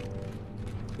monstrum.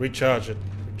 Recharge it.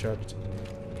 Recharge it.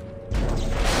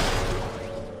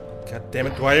 God damn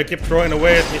it, why you keep throwing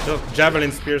away at me just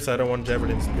javelin spears? I don't want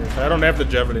javelin spears. I don't have the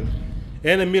javelin.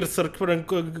 Enemies are coming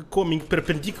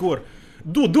perpendicular.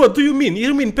 Dude, what do you mean?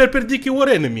 You mean perpendicular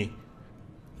enemy?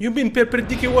 You mean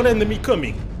perpendicular enemy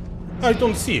coming? I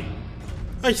don't see.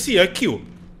 I see a kill.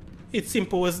 It's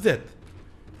simple as that.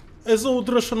 As old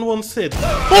Russian once said.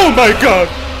 Oh my god!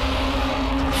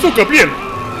 Сука, блин!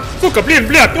 Сука, блин,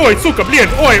 блядь! Ой, сука, блин!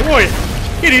 Ой, ой!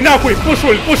 Иди нахуй!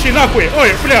 Пуши нахуй!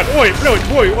 Ой, блядь! Ой,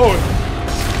 блядь! Ой, ой!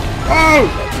 Oh!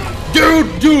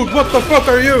 Dude! What the fuck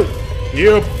are you?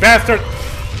 You bastard!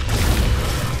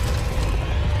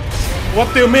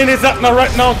 What do you mean is that not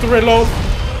right now to reload?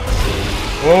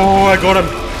 Oh, I got him!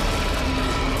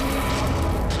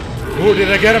 Oh,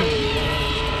 did I get him?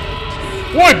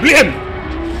 Oi, blin!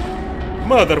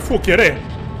 Motherfucker, eh?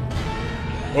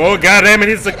 Oh, goddamn it,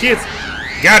 it's the kids!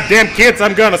 Goddamn kids,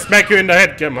 I'm gonna smack you in the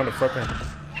head, motherfucker.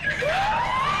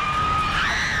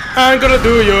 I'm gonna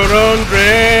do your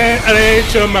laundry, and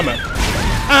ain't your mama.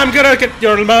 I'm gonna get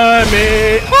your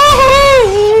mommy.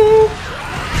 Ooh!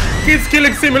 Kids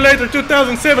Killing Simulator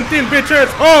 2017, bitches!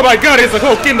 Oh my god, it's a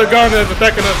whole kindergarten that's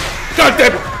attacking us. God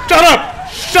damn it! Shut up!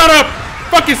 Shut up!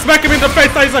 Fucking smack him in the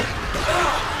face, Isaac!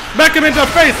 Smack him in the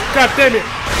face! God damn it!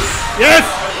 Yes!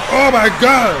 Oh my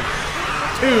god!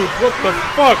 Dude, what the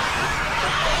fuck?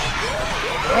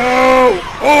 Oh!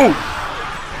 Oh!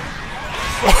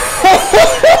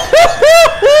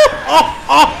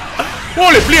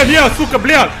 Holy блин, я, сука,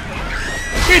 блядь!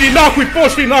 Иди нахуй,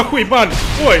 пошли нахуй, man!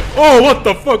 Ой! Oh, what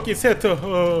the fuck is that?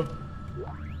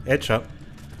 Headshot.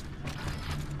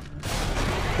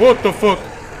 What the fuck?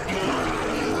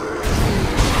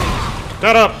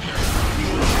 Shut up!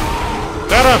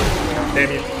 Shut up!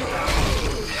 Damn it.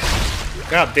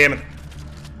 God damn it.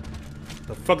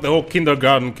 The fuck, the whole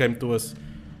kindergarten came to us.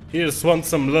 He just wants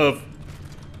some love.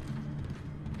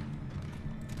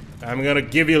 I'm gonna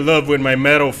give you love with my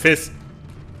metal fist.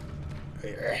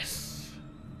 Yes.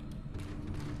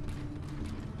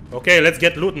 Okay, let's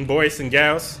get looting, boys and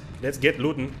gals. Let's get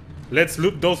looting. Let's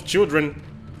loot those children.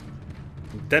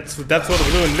 That's what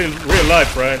we do in real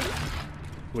life, right?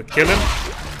 We kill them,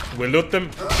 we loot them,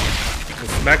 we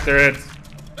smack their heads.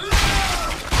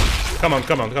 Come on.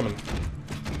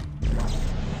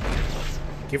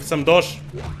 Give some dosh.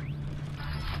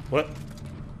 What?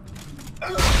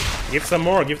 Give some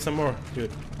more,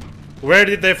 dude. Where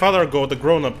did their father go, the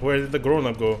grown-up? Where did the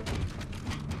grown-up go?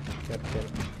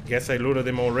 Guess I looted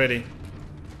him already.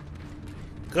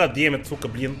 God damn it, сука,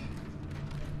 блин.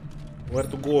 Where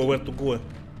to go, where to go?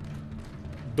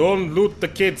 Don't loot the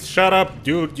kids, shut up,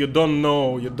 dude. You don't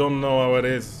know how it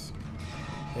is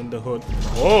in the hood.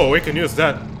 Oh, we can use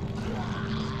that.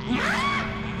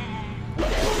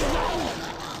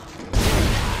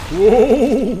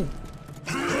 Whoa!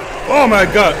 Oh my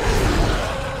god!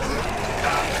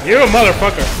 You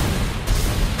motherfucker!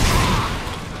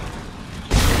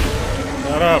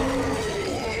 Shut up!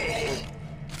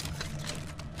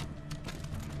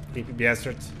 Creepy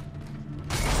bastards.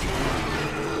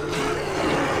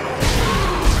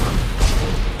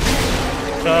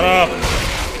 Shut up!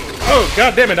 Oh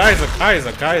god damn it, Isaac,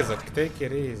 take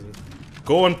it easy.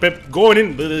 Going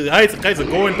in, Isaac,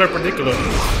 go in perpendicular.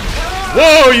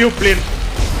 Whoa, you blin!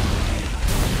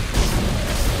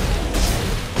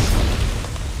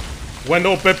 Went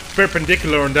all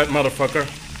perpendicular on that motherfucker.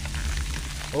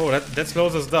 Oh, that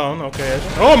slows us down. Okay.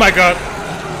 Oh my god!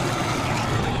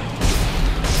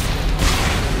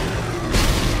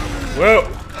 Whoa!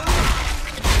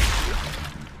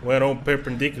 Went all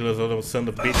perpendicular, so those son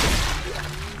of bitches.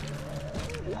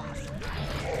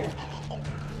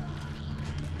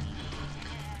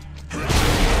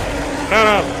 Shut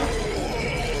up!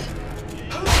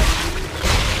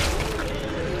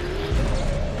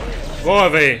 Go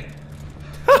away!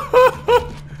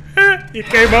 He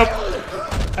came up.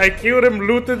 I killed him,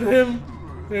 looted him,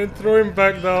 and threw him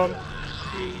back down.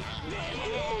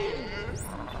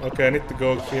 Okay, I need to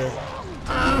go here.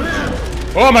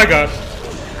 Oh my god!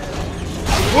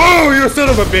 Whoa, you son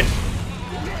of a bitch!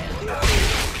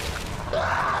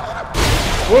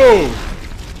 Whoa!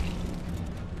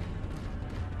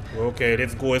 Okay,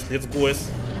 let's go.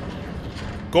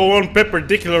 Go on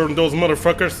perpendicular on those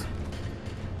motherfuckers.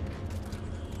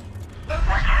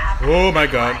 Oh my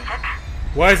god.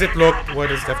 Why is it locked? Why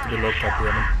does it have to be locked up,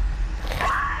 Yemen?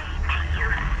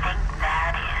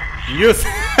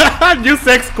 New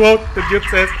sex quote. The dude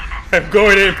says, I'm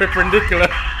going in perpendicular.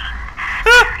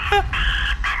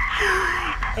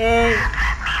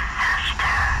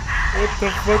 What the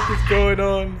fuck is going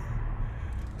on?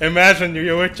 Imagine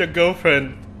you're with your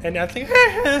girlfriend and you're like,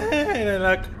 and you're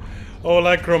like, all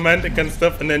like romantic and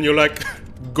stuff, and then you're like,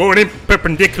 going in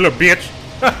perpendicular, bitch.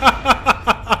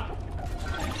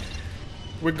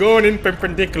 We're going in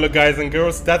perpendicular, guys and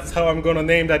girls. That's how I'm gonna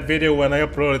name that video when I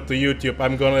upload it to YouTube.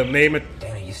 I'm gonna name it.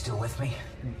 Dana, you still with me?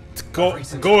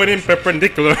 Going in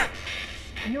perpendicular.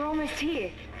 You're almost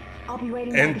here. I'll be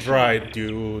waiting. And dry,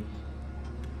 dude.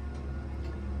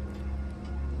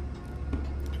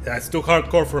 That's too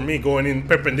hardcore for me, going in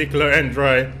perpendicular and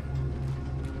dry.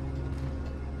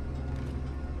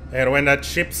 And when that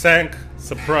ship sank,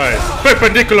 surprise.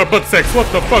 Perpendicular butt sex,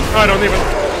 what the fuck? I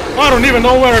don't even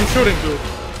know where I'm shooting to.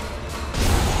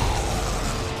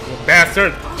 You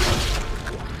bastard.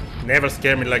 Never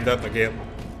scare me like that again.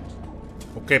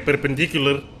 Okay,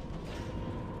 perpendicular.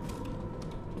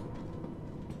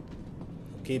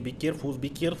 Okay, be careful, be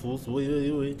careful.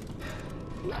 Wait.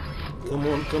 Come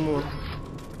on.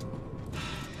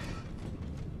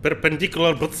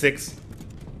 Perpendicular butt sex.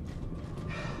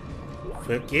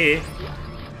 Okay.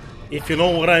 If you know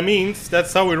what I mean,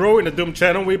 that's how we roll in the Doom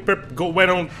channel. We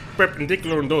went on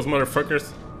perpendicular on those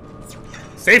motherfuckers.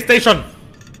 Save station!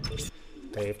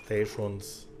 Save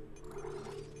stations.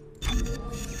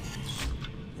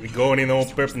 We going in all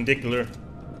perpendicular.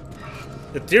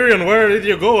 Tyrion, where did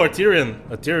you go, Tyrion?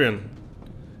 Tyrion.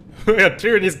 Yeah,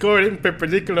 Tyrion is going in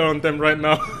perpendicular on them right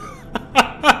now.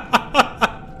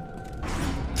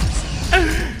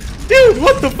 Dude,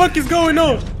 what the fuck is going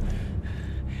on?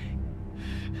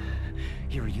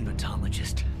 You're a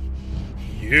unitologist.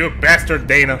 You bastard,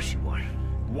 Dana.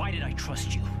 Why did I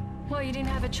trust you? Well, you didn't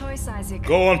have a choice, Isaac.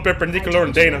 Go on perpendicular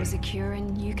on Dana. It was a cure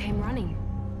and you came running.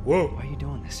 Whoa. Why are you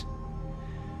doing this?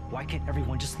 Why can't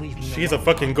everyone just leave me She's a alone?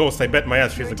 fucking ghost. I bet my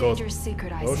ass You're she's a a ghost. dangerous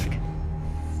secret, Oh, Isaac.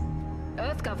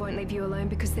 EarthGov won't leave you alone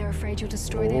because they're afraid you'll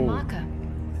destroy their marker.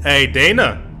 Hey,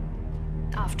 Dana.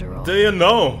 After all, Do you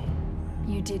know?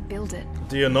 you did build it.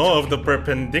 Do you know of the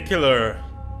perpendicular Well,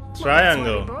 that's why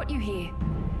triangle? we brought you here.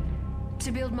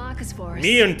 To build markers for us.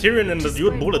 Me and Tyrion and the To dude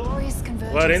spread Bullet glorious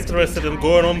convergence were to the interested in entire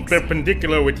going on galaxy.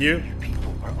 perpendicular with you.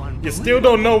 People are unbelievable. You still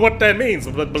don't know what that means,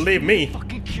 but believe me,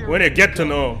 when you get to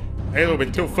know, it'll be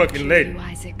too fucking late, You,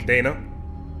 Isaac. Dana.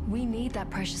 We need that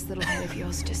precious little head of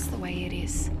yours just the way it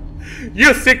is.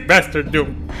 You sick bastard,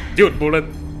 dude Bullet.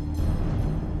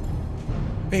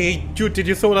 Hey, dude, did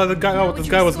you saw that guy? Now What would this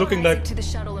you guy was restore looking Isaac like? to the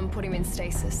shuttle and put him in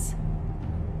stasis.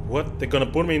 What? They're gonna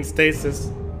put me in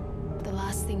stasis? The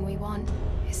last thing we want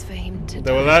is for him to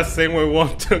The die. last thing we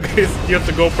want is you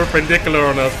to go perpendicular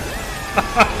on us.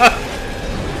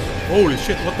 Holy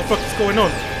shit, what the fuck is going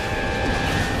on?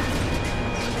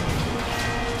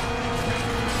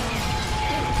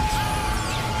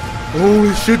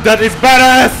 Holy shit, that is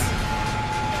badass!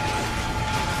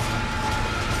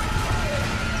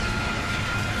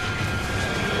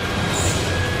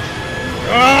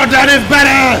 Oh, that is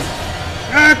badass!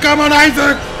 Ah, come on,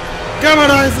 Isaac! Come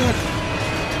on, Isaac!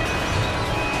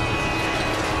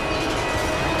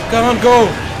 Come on, go!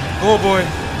 Go, boy!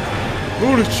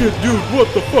 Holy shit, dude,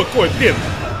 what the fuck? Oh, I did!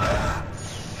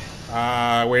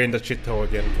 Ah, we're in the shit hole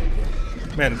again.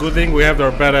 Man, good thing we have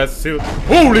our badass suit.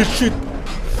 Holy shit!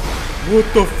 What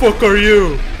the fuck are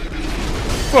you?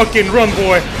 Fucking run,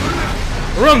 boy!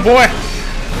 Run, boy!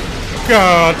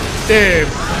 God damn!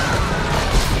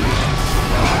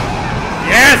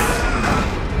 Yes!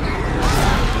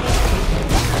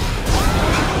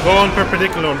 Go on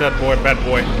perpendicular on that boy, bad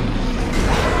boy.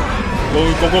 Go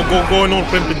on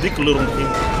perpendicular on him.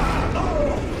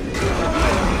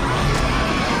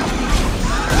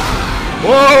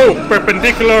 Whoa!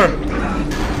 Perpendicular!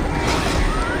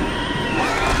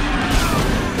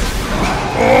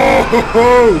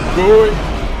 Oh, boy!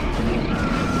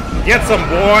 Get some,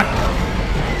 boy!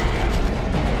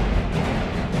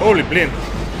 Holy blind.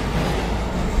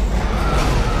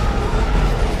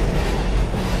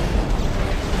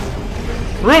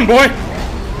 Run, boy!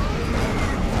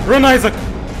 Run, Isaac!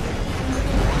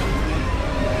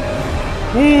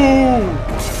 Ooh!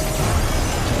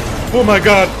 Oh my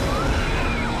god!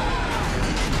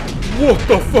 What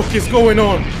the fuck is going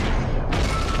on?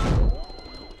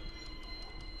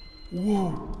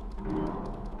 Whoa!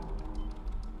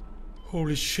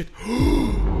 Holy shit!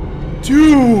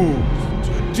 Dude!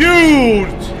 Dude!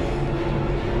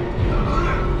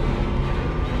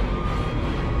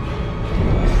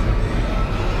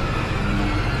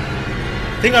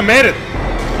 I think I made it!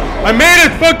 I made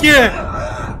it! Fuck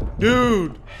yeah!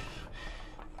 Dude!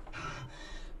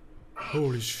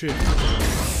 Holy shit.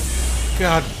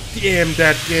 God damn,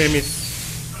 that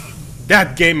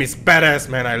game is badass,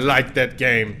 man. I like that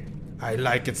game. I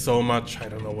like it so much. I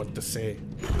don't know what to say.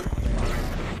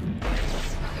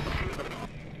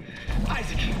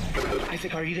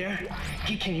 Isaac, are you there?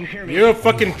 Can you hear me? You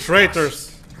fucking traitors.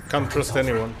 Can't trust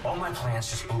anyone. All my plans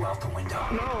just blew out the window.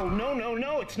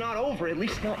 No, it's not over. At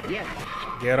least not yet.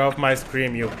 Get off my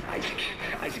screen, you.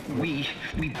 Isaac, we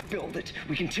build it.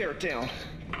 We can tear it down.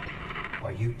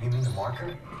 What, you mean the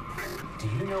marker? Do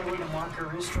you know where the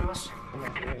marker is, Strauss?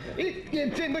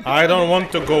 I don't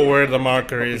want to go where the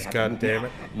marker is, god damn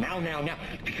it. Now.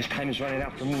 Because time is running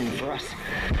out for me and for us.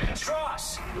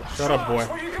 Strauss! Shut up, boy.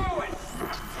 Where you going?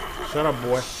 Shut up,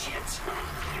 boy. Shit.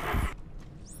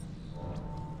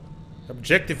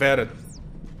 Objective added.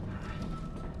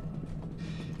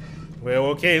 Well,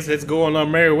 okay, so let's go on our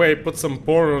merry way. Put some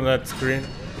porn on that screen.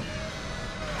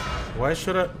 Why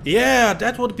should I? Yeah,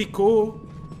 that would be cool.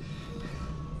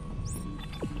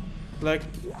 Like,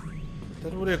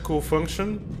 that would be a cool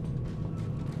function.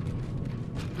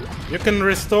 You can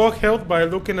restore health by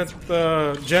looking at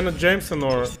Janet Jameson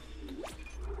or...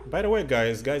 By the way,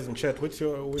 guys in chat, which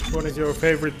one is your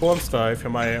favorite porn star, if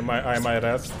I might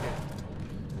ask?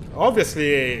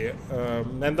 Obviously,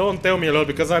 and don't tell me a lot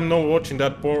because I'm not watching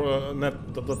that porn,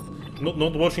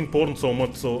 not watching porn so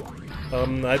much, so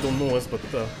I don't know us, but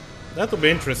that would be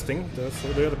interesting for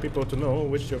the other people to know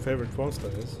which your favorite porn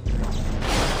star is.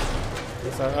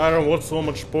 Yes, I don't watch so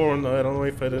much porn. I don't know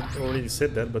if I already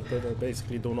said that, but I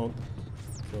basically do not.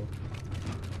 So.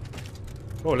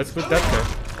 Oh, let's put that guy.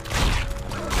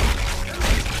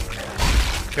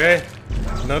 Okay,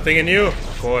 nothing in you.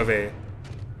 Go away.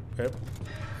 Okay.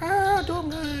 Ah, dumb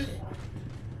guy.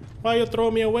 Why you throw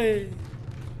me away?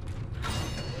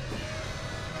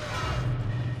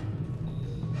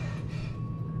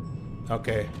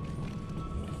 Okay.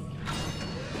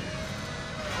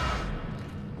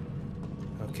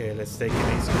 Okay, let's take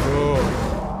it easy.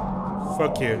 Oh,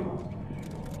 fuck you.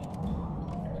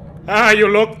 Ah, you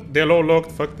locked. They're all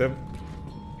locked. Fuck them.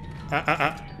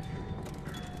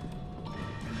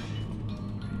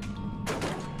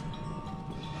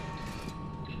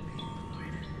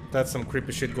 That's some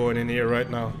creepy shit going in here right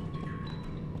now.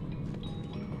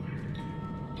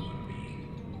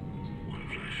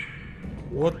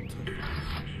 What?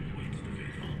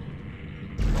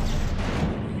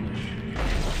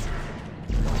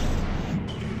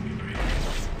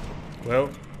 Well,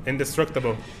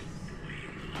 indestructible.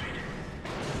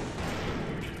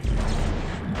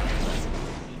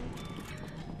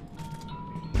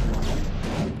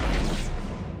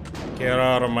 Get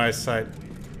out of my sight.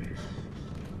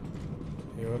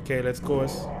 Okay, let's go.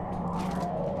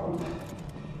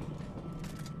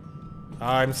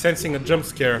 I'm sensing a jump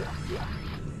scare.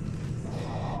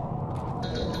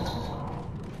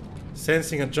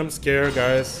 Sensing a jump scare,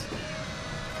 guys.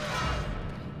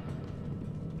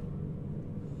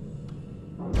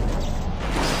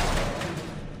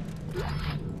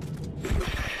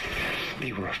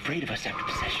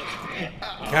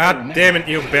 God damn it,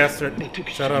 you bastard. They took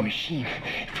us Shut to the up. machine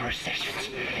for our sessions,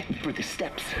 for the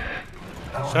steps.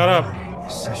 Shut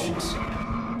up. Sessions.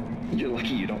 You're lucky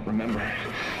you don't remember.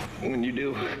 When you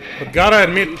do, But gotta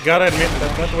admit that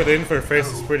with the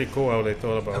interface is pretty cool how they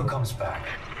thought Who about it. comes back?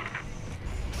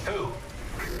 Who?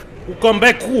 Who come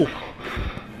back? Who?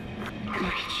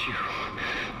 look at you.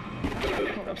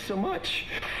 You've grown up so much.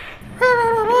 Where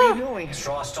are you going?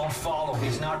 Strauss, don't follow.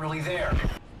 He's not really there.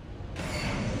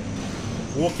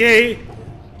 Okay.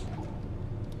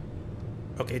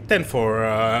 Okay,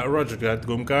 10-4. Roger that,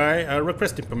 Doom Guy.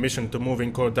 Requesting permission to move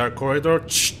in Dark Corridor.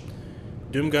 Shh.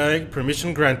 Doom Guy,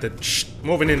 permission granted. Shh.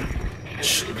 Moving in.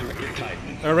 Shh.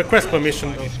 Request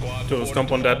permission to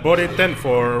stomp on that body.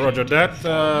 10-4. Roger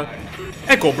that.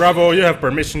 Echo Bravo, you have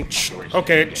permission. Shh.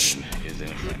 Okay. Shh.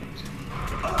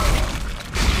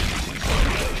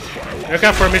 You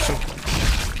have permission.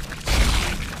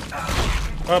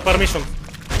 Permission.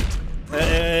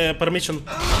 Permission.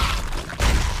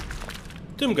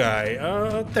 Doom Guy,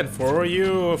 10-4,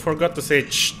 you forgot to say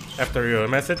ch after your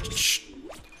message. Ch.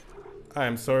 I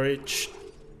am sorry. Ch.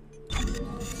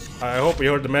 I hope you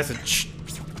heard the message.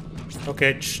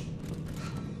 Okay, ch.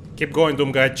 Keep going,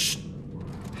 Doom Guy. Ch.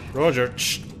 Roger.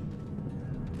 Ch.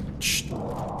 Ch.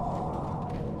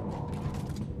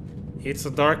 It's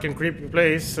a dark and creepy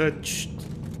place. Ch.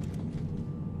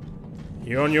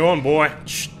 You're on your own, boy.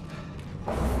 Ch.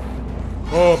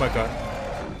 Oh my god.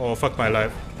 Oh, fuck my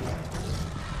life.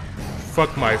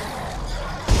 Fuck my...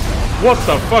 What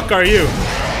the fuck are you?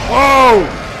 Oh!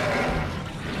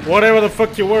 Whatever the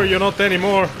fuck you were, you're not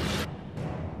anymore.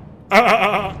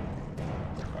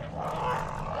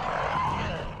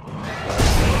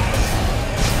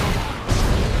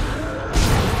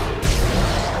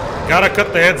 Gotta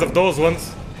cut the heads of those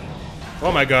ones.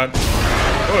 Oh my god.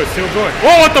 Oh, it's still going.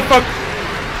 Oh, what the fuck?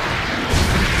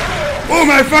 Oh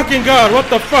my fucking god, what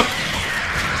the fuck?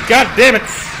 God damn it.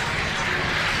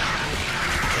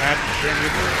 God damn you.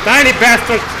 Tiny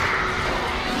bastard.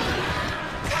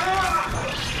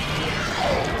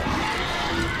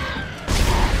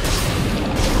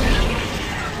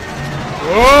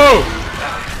 Whoa!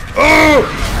 Oh!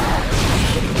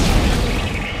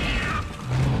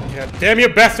 God damn you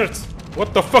bastards!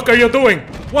 What the fuck are you doing?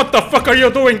 What the fuck are you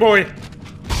doing, boy?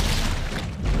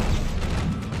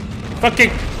 Fucking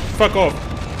fuck off.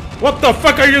 What the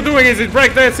fuck are you doing? Is it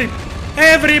breakdancing?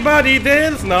 Everybody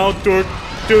dance now. Oh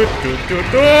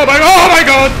my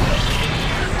god!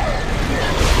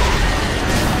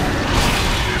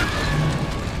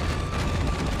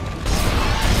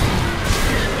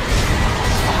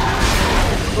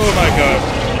 Oh my god.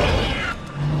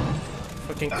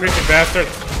 Fucking creepy bastard.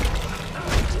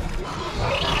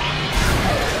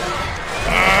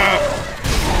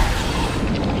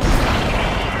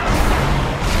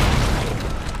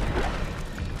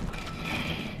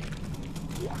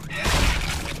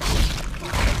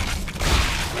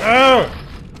 Oh!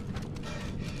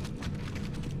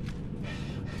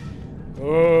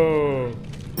 Oh!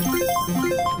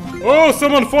 Oh,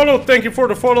 someone followed! Thank you for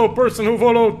the follow, person who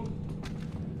followed!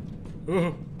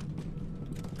 Oh.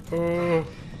 Oh.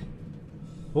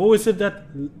 Who is it that...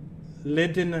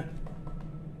 Legend...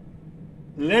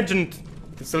 Legend!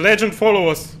 It's a legend follow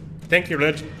us! Thank you,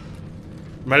 legend.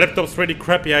 My laptop's pretty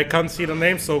crappy, I can't see the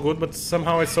name so good, but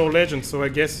somehow I saw legend, so I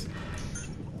guess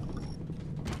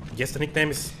the nickname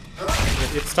is...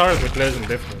 It started with legend,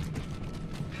 definitely.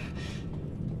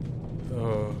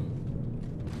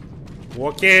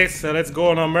 Okay, so let's go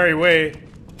on our merry way.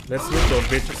 Let's loot those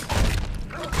bitches.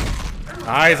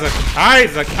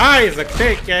 Isaac,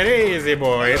 take it easy,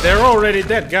 boy. They're already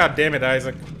dead. God damn it,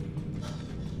 Isaac.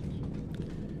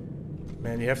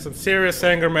 Man, you have some serious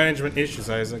anger management issues,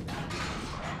 Isaac.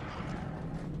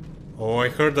 Oh, I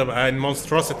heard a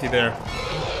monstrosity there.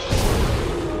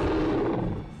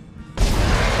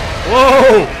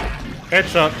 Whoa!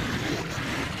 Headshot.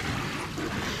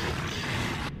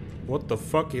 What the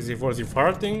fuck? Was he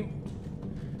farting?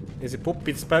 Is he poop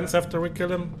his pants after we kill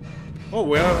him? Oh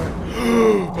well.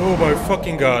 Oh my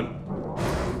fucking god.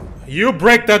 You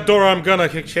break that door, I'm gonna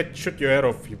shoot your head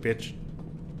off, you bitch.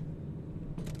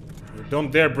 You don't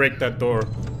dare break that door.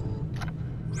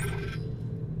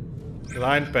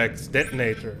 Line packs,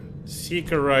 detonator,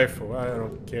 seeker rifle, I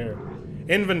don't care.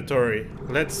 Inventory,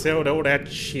 let's sell all that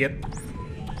shit.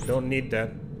 Don't need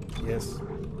that. Yes.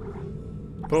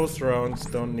 Post rounds,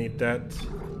 don't need that.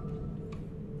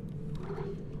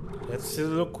 Let's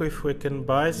look if we can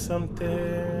buy something.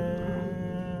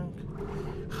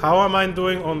 How am I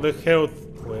doing on the health?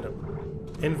 Wait up.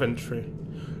 Inventory.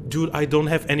 Dude, I don't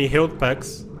have any health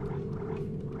packs.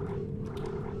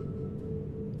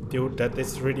 Dude, that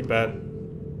is really bad.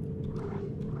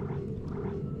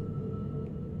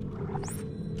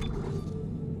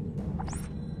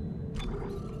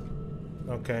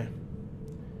 Okay.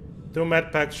 2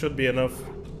 med packs should be enough.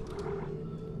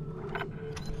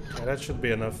 Yeah, that should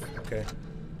be enough. Okay.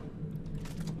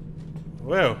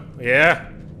 Well, yeah.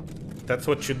 That's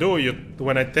what you do.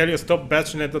 When I tell you stop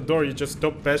bashing at the door, you just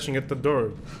stop bashing at the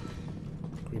door.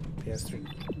 Creepy bastard.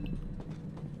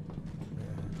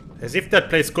 As if that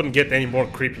place couldn't get any more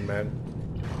creepy, man.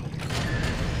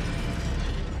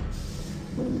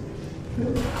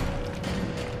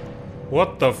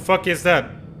 What the fuck is that?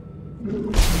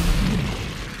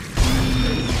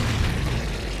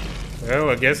 Well,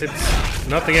 I guess it's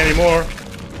nothing anymore.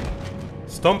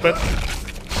 Stomp it.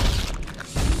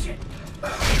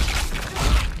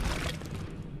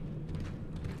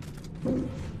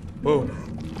 Whoa.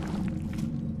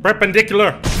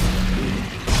 Perpendicular.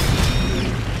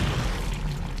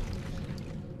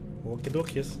 Okie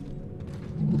dokies.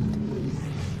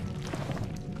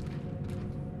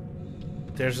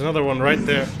 There's another one right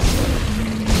there.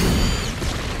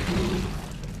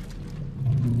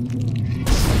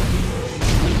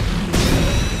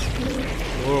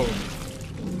 Whoa.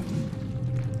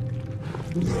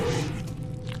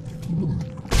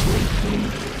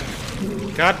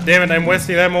 God damn it, I'm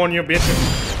wasting ammo on you, bitch.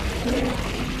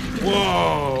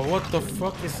 Whoa, what the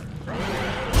fuck is...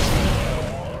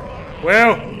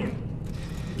 Well,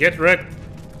 get wrecked.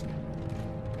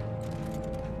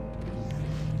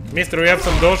 Mister, we have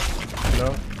some dosh?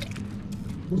 No.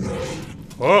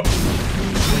 Oh!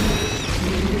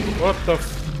 What the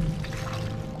f...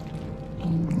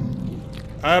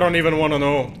 I don't even want to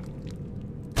know.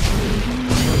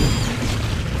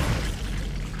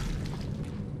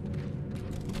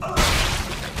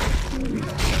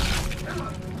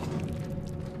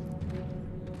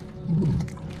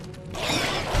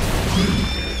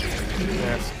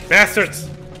 Yes. Bastards!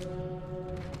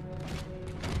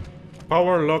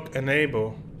 Power lock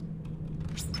enable.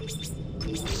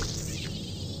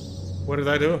 What did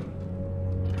I do?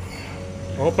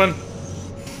 Open.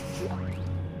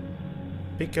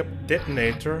 Pick up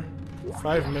detonator.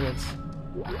 5 minutes.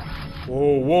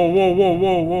 Whoa, whoa, whoa, whoa,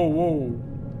 whoa, whoa, whoa.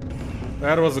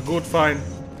 That was a good find.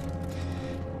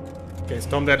 Okay,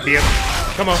 stomp that beer.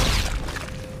 Come on.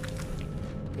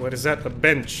 What is that? A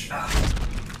bench.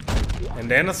 And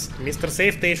then a Mr.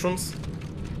 Safe Stations.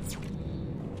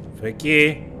 Fuck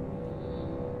yeah.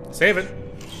 Save it.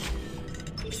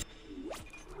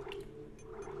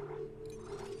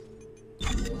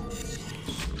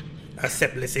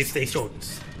 Accept the safe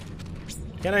stations.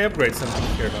 Can I upgrade something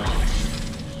here now?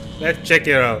 Let's check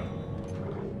it out.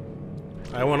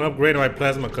 I want to upgrade my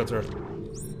plasma cutter.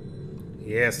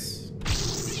 Yes.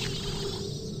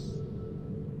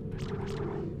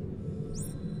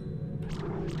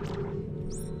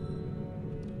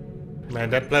 Man,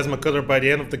 that plasma cutter by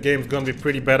the end of the game is gonna be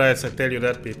pretty badass, I tell you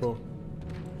that, people.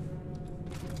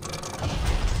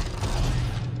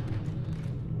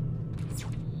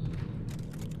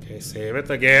 Okay, save it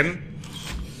again.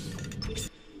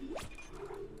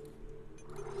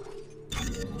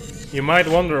 You might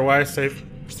wonder why I save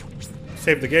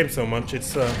the game so much.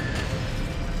 It's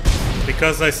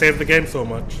because I saved the game so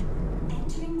much.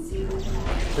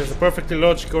 There's a perfectly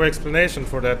logical explanation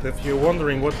for that. If you're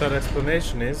wondering what that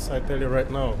explanation is, I tell you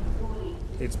right now.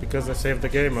 It's because I saved the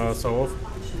game so often.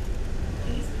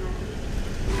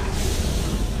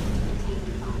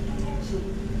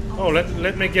 Oh,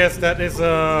 let me guess, that is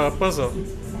a puzzle.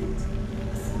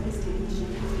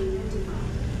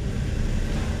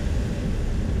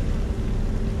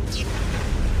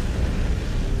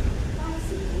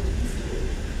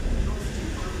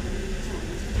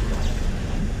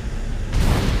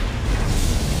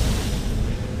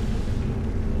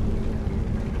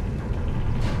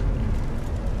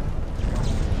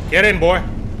 Get in, boy.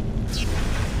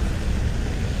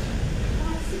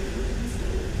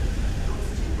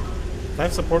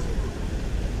 Life support.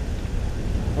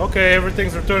 Okay,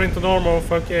 everything's returning to normal.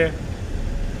 Fuck yeah.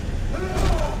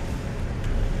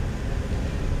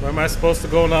 Where am I supposed to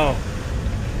go now?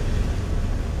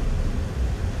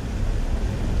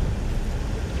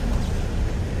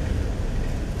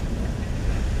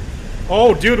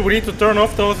 Oh, dude, we need to turn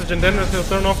off the oxygen, then we'll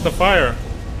turn off the fire.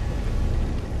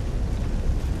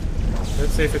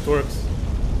 Let's see if it works.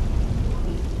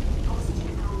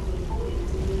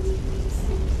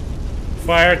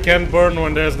 Fire can't burn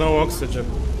when there's no oxygen.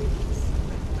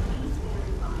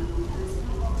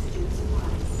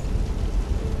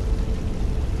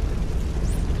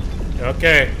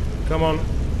 Okay, come on.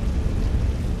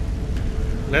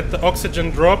 Let the oxygen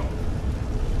drop,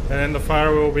 and then the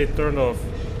fire will be turned off.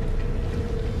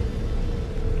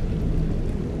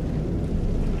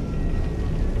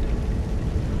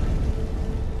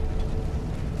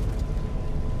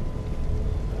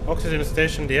 Oxygen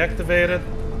station deactivated.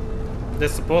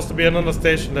 There's supposed to be another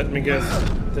station, let me guess.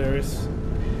 There is.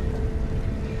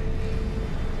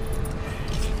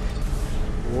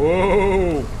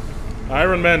 Whoa!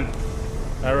 Iron Man!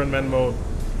 Iron Man mode.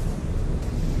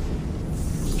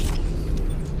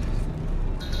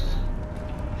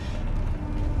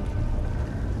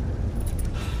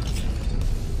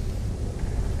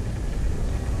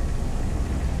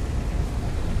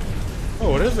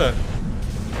 Oh, what is that?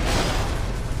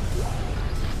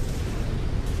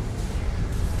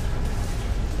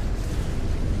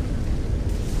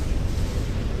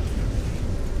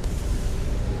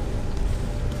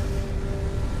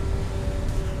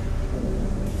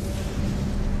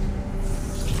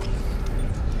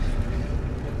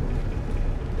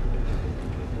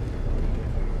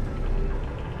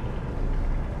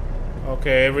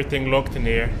 Okay, everything locked in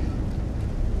here.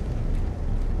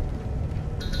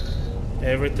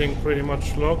 Everything pretty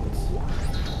much locked.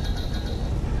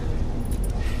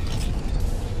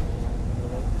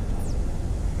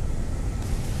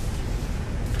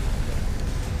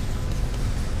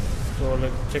 So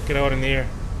let's check it out in here.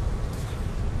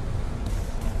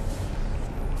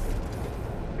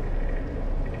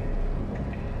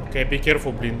 Okay, be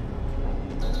careful, Blin.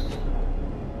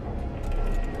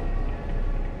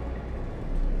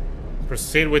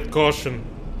 Proceed with caution.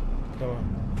 Come on.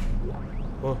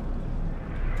 Whoa.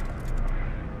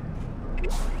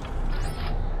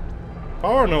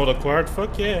 Power node acquired,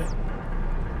 fuck yeah.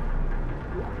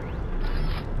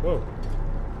 Whoa.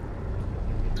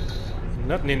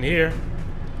 Nothing in here.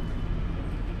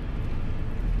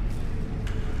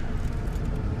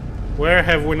 Where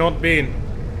have we not been?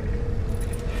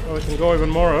 Oh, we can go even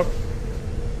more up.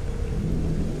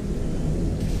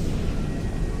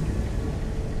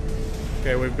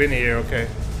 Okay, we've been here, okay.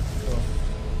 So.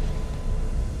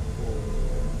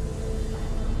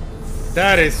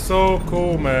 That is so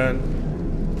cool, man.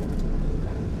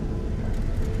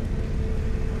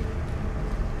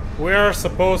 We are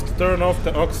supposed to turn off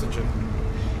the oxygen.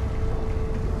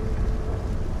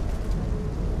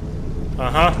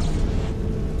 Uh-huh.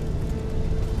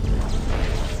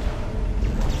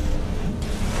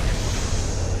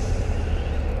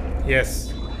 Yes.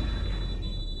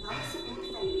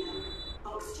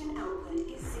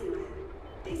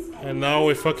 And now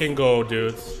we fucking go,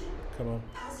 dudes. Come on.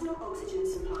 Personal oxygen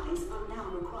supplies are now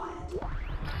required.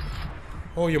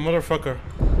 Oh, you motherfucker.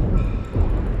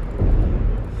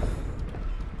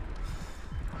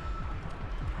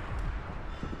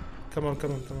 Come on,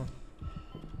 come on, come on.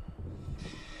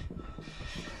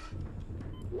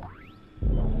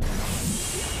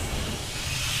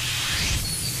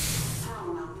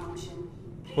 Power malfunction.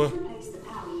 What? Replace the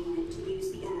power unit to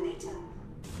use the elevator.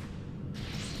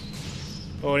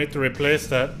 Oh, I need to replace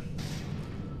that.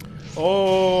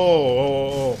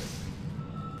 Oh.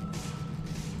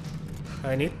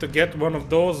 I need to get one of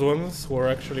those ones who are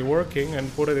actually working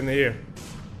and put it in here.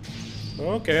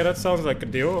 Okay, that sounds like a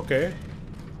deal, okay.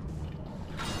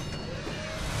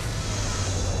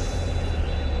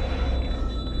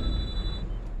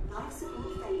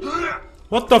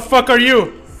 What the fuck are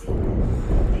you?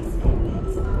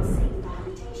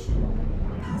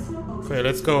 Okay,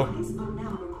 let's go.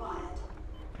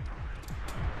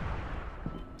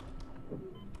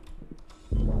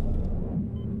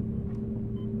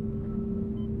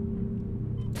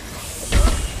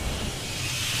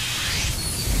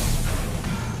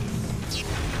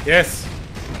 Yes.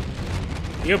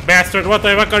 You bastard, what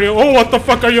the fuck are you? Oh, what the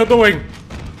fuck are you doing?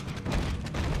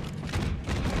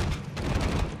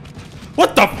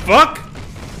 What the fuck?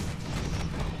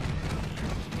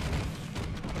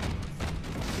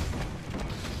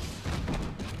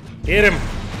 Hit him.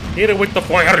 Hit him with the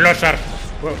Feuerlöscher.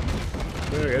 Whoa.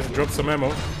 There he is. Drop some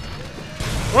ammo.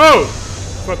 Whoa!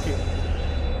 Fuck you.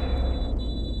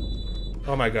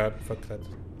 Oh my god. Fuck that.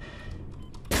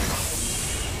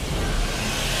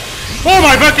 Oh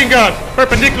my fucking god!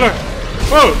 Perpendicular!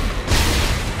 Whoa!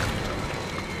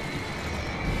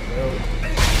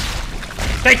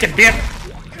 Take it, bitch!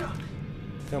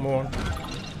 Come on.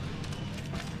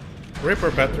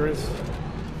 Ripper batteries.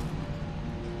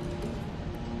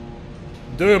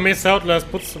 Do you miss Outlast?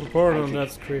 Put some porn on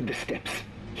that screen. The steps.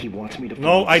 He wants me to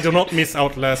No, I do not miss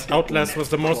Outlast. Outlast was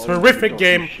the most horrific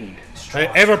game I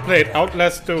ever played.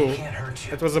 Outlast 2.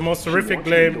 It was the most horrific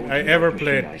game I ever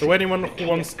played. To anyone who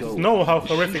wants to know how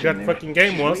horrific that fucking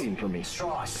game was,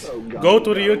 go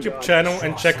to the YouTube channel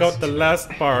and check out the last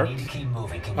part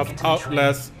of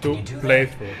Outlast 2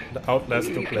 playthrough. The Outlast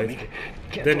 2 playthrough.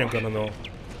 Then you're gonna know.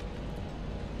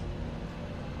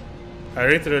 I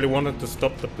literally wanted to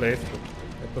stop the playthrough.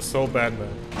 It was so bad,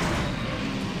 man.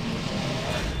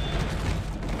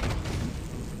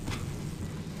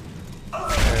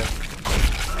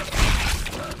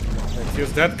 Let's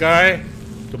use that guy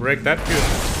to break that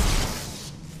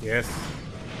fuse. Yes.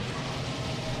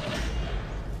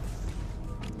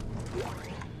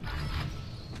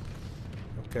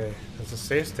 Okay, there's a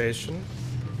safe station.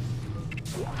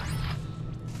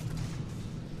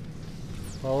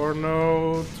 Power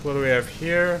nodes. What do we have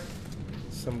here?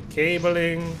 Some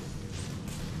cabling.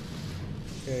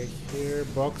 Okay, here,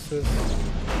 boxes.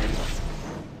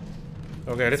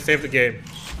 Okay, let's save the game.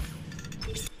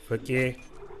 Fuck yeah.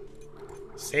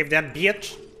 Save that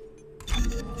bitch.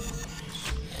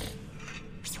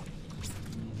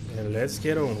 And let's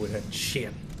get on with that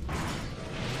shit.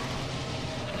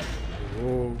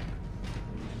 Whoa.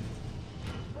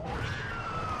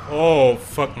 Oh,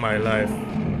 fuck my life.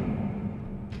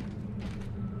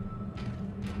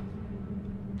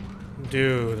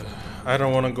 Dude, I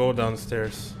don't want to go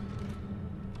downstairs.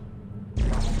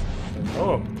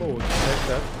 Oh, cool. Like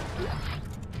that.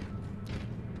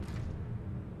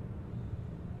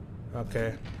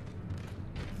 Okay.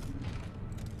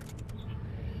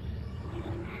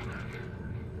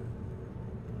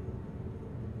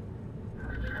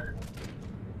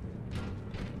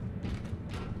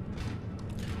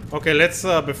 Okay, let's,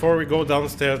 before we go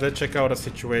downstairs, let's check out a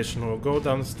situation. We'll go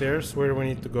downstairs. Where do we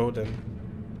need to go then?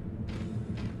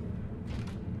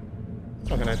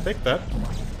 Oh, can I take that?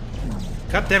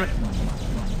 God damn it!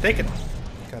 Take it!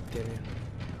 God damn it.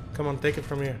 Come on, take it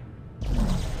from here.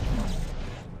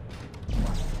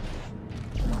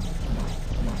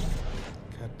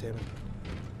 God damn it.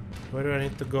 Where do I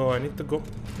need to go? I need to go...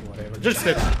 Whatever. Just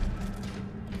let...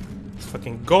 Let's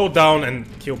fucking go down and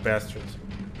kill bastards.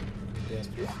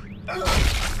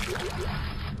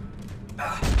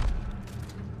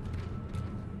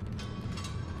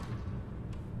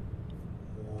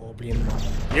 Goblin.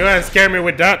 You ain't scare me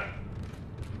with that.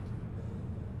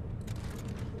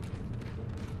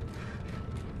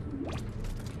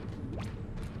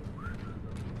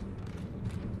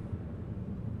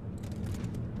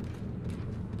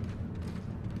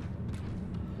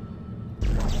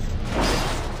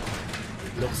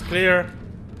 Looks clear.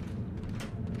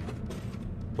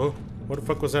 Whoa, what the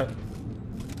fuck was that?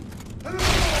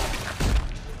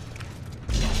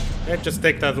 Let's just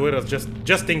take that with us,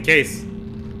 just in case.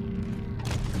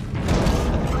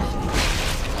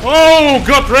 Oh,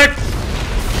 got wrecked!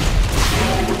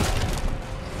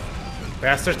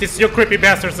 Bastards, it's you creepy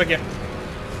bastards again.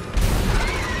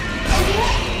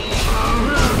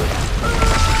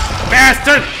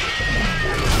 Bastard!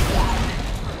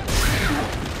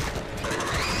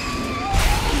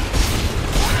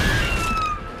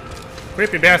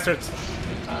 Creepy bastards.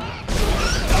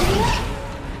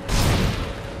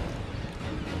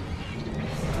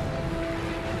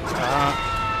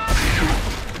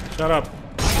 Shut up.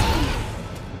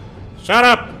 Shut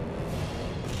up!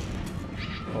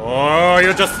 Oh,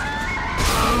 you just...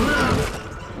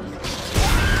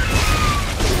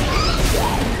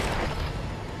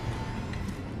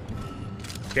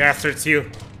 Bastards, you.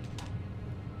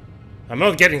 I'm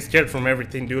not getting scared from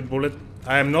everything, dude, Bullet.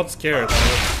 I am not scared.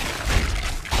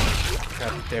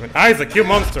 God damn it. Isaac, you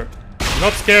monster!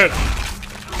 Not scared!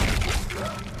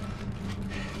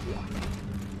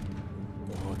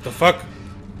 What the fuck?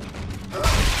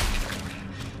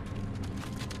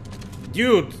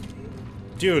 Dude,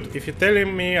 if you're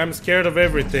telling me I'm scared of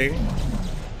everything,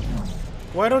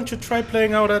 why don't you try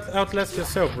playing Outlast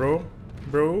yourself, bro?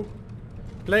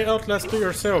 Play Outlast to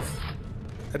yourself.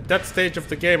 At that stage of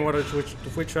the game,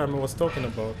 which I was talking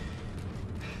about.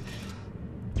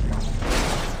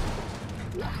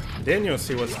 Then you'll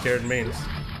see what scared means.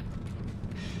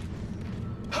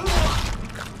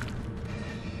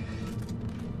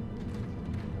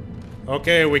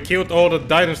 Okay, we killed all the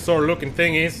dinosaur-looking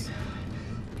thingies.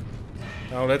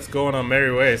 Now let's go on our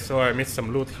merry way. So I missed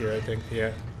some loot here, I think.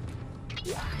 Yeah.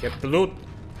 Get the loot.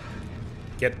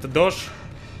 Get the dosh.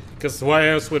 Because why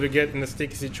else would you get in a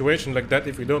sticky situation like that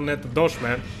if you don't net the dosh,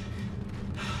 man?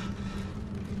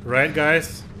 Right,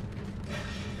 guys?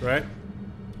 Right?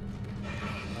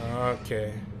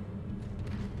 Okay.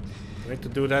 I need to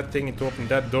do that thing to open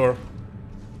that door.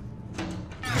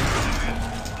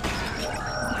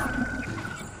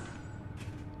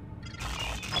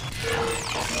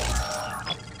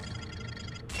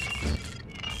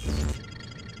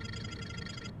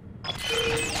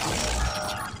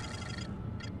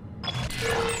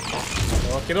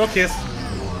 Okay.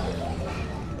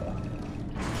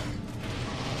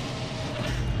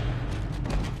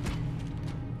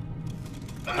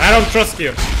 I don't trust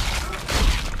you.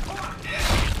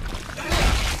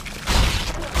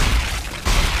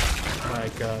 My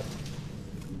God.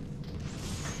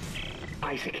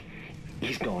 Isaac,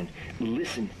 He's gone.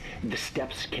 Listen, the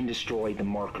steps can destroy the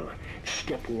marker.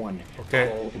 Step 1, Okay.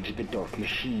 crawl into the dark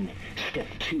machine. Step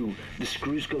 2, the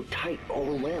screws go tight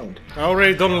all around. I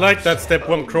already don't like that step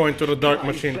 1 crawl into the dark Guys,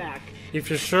 machine. back. If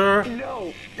you're sure,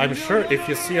 No. I'm sure if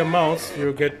you see a mouse,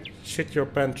 you get shit your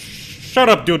pants. Shut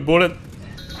up, dude, Bullet.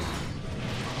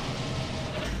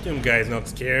 Doom guy's not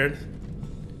scared.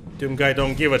 Doom guy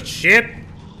don't give a shit.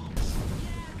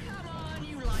 Come on,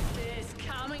 you like this.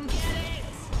 Come and get it.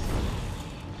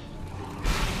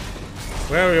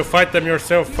 Well, you fight them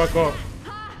yourself, fuck off.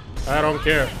 I don't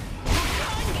care.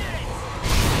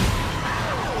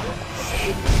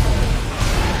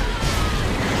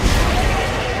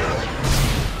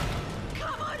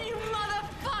 Come on, you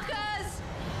motherfuckers.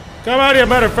 Come on, you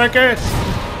motherfucker!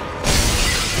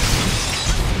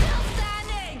 Still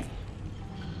standing.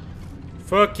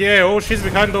 Fuck yeah, oh, she's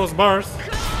behind those bars. Come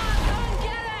and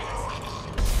get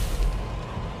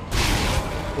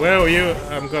it. Well,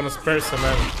 I'm gonna spare some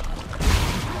ammo.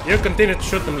 You continue to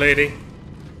shoot them, lady.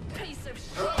 Piece of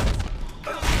shit.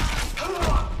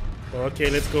 Okay,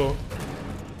 let's go.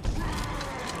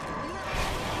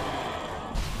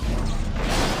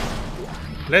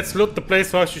 Let's loot the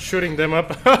place while she's shooting them up.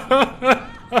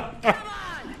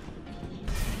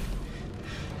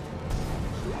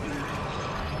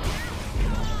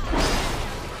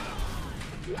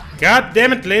 God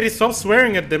damn it, lady, stop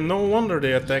swearing at them. No wonder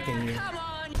they're attacking you. Come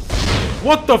on.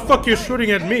 What the fuck you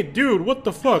shooting at me? Dude, what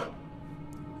the fuck?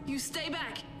 You stay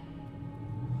back.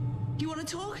 You want to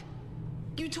talk?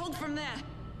 You talk from there.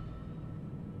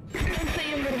 Don't say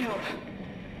you're gonna help.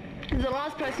 The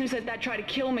last person who said that tried to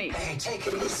kill me. Hey, take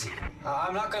it easy.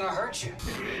 I'm not gonna hurt you.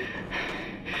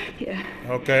 Yeah,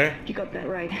 Okay. you got that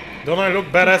right. Don't I look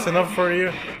badass enough for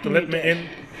you to let me in?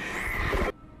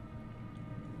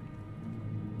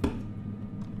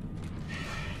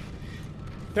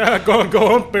 Yeah, go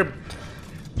on,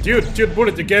 Dude,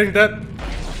 Bullet, you getting that?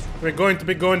 We're going to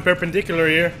be going perpendicular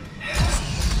here.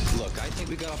 Look, I think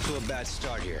we got off to a bad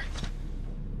start here.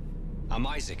 I'm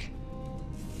Isaac.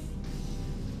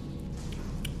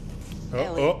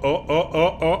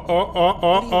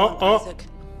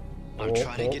 I'm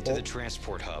trying to get to the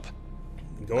transport hub.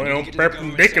 Going on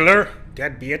perpendicular.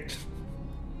 God be it.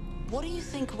 What do you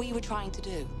think we were trying to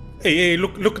do? Hey,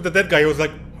 look at that guy. He was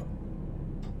like,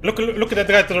 look at that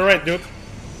guy to the right, dude.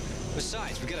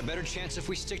 Besides, we got a better chance if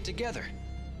we stick together.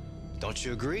 Don't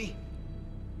you agree?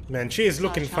 Man, she is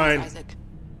looking Not a chance, fine. Isaac.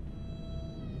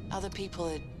 Other people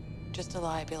are just a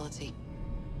liability.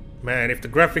 Man, if the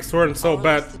graphics weren't so I'll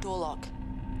bad. release the door lock.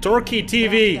 Turkey After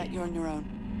TV. that, you're on your own.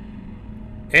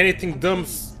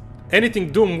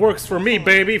 Anything Doom works for me,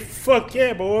 baby. Fuck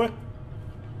yeah, boy.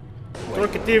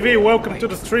 Turkey TV, welcome to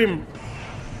the stream,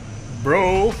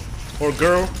 bro or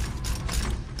girl.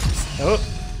 Oh.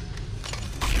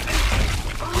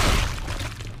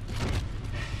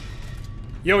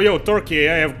 Yo, Turkey,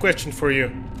 I have a question for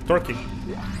you. Turkey.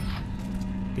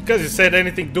 Because you said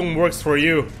anything Doom works for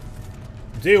you,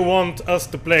 do you want us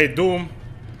to play Doom?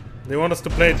 Do you want us to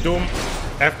play Doom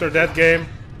after that game?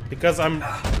 Because I'm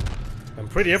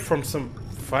pretty up from some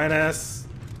fine-ass,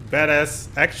 badass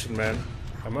action, man.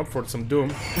 I'm up for some Doom.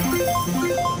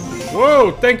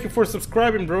 Whoa, thank you for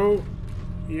subscribing, bro.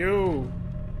 Yo.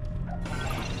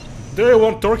 Do you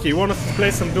want Turkey? You want us to play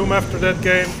some Doom after that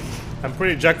game? I'm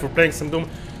pretty jacked for playing some Doom.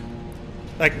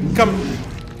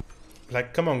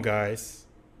 Come on, guys.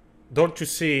 Don't you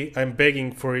see I'm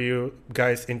begging for you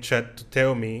guys in chat to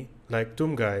tell me, like,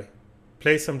 Doom guy,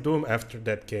 play some Doom after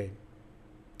that game.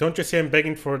 Don't you see I'm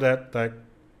begging for that? Like,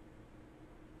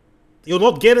 you'll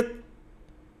not get it?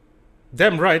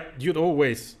 Damn right, you'd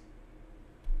always.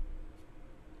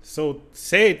 So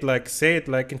say it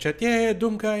like in chat. Yeah,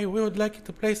 Doom guy, we would like you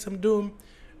to play some Doom.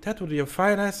 That would be a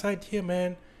fine ass idea,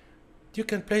 man. You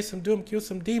can play some Doom, kill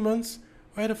some demons.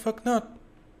 Why the fuck not?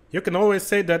 You can always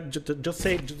say that. Just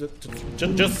saying.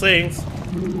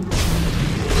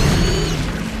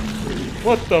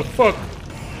 What the fuck?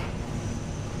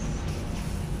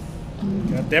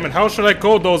 God damn it! How should I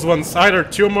call those ones? Either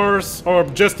tumors or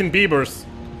Justin Biebers.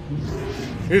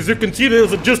 As you can see,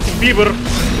 there's a Justin Bieber.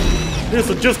 There's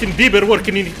a Justin Bieber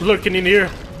lurking in here.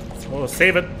 Oh,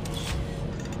 save it.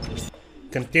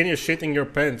 Continue shitting your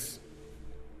pants.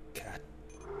 God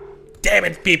damn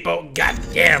it, people! God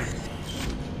damn!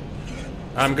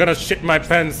 I'm gonna shit my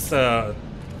pants.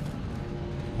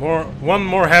 One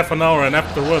more half an hour, and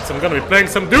afterwards I'm gonna be playing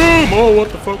some Doom. Oh, what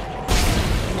the fuck?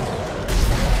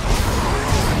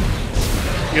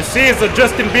 You see, it's the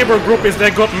Justin Bieber group. Is they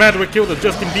got mad we killed the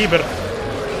Justin Bieber.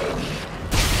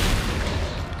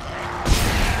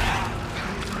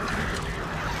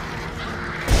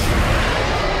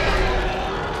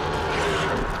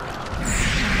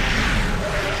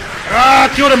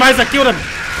 Isaac, kill them, Isaac, kill them!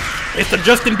 It's the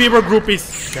Justin Bieber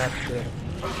groupies. God damn.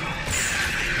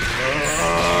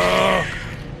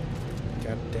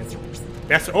 God damn it.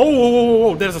 Bastard.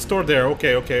 Oh, there's a store there.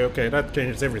 Okay. That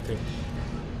changes everything.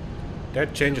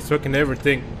 That changes fucking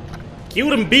everything. Kill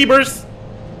them Biebers!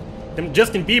 Them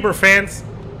Justin Bieber fans.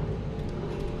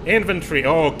 Inventory.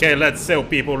 Oh, okay, let's sell,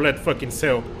 people. Let's fucking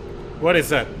sell. What is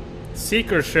that?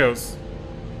 Seeker shows.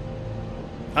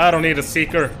 I don't need a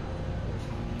seeker.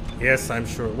 Yes, I'm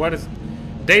sure. What is...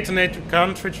 Detonator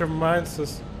cartridge reminds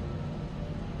us.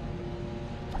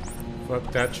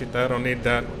 Fuck that shit. I don't need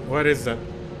that. What is that?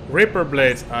 Ripper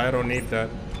blades. I don't need that.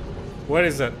 What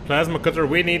is that? Plasma cutter.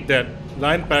 We need that.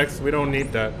 Line packs. We don't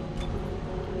need that.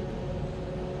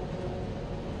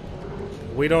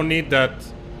 We don't need that.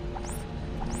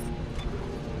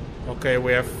 Okay,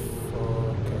 we have...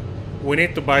 okay. We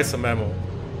need to buy some ammo.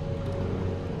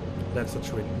 That's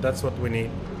what we need.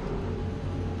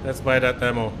 Let's buy that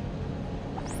ammo.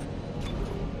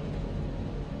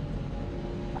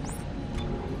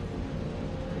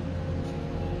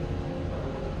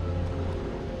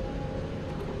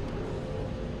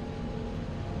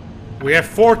 We have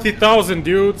 40,000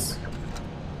 dudes.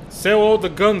 Sell all the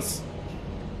guns.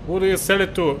 Who do you sell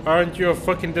it to? Aren't you a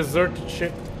fucking deserted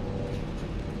shit?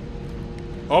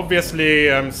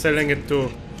 Obviously, I'm selling it to...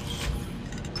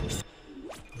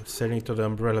 I'm selling it to the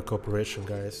Umbrella Corporation,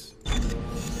 guys.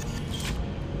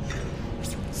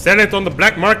 Sell it on the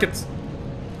black market.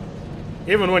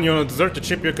 Even when you're on a deserted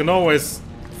ship, you can always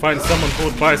find someone who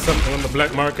would buy something on the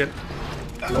black market.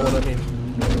 You know what I mean?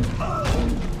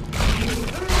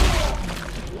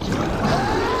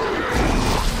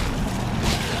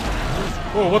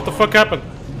 Whoa, what the fuck happened?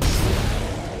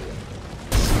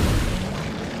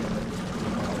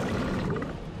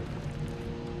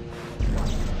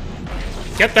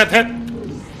 Get that head!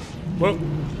 Whoa.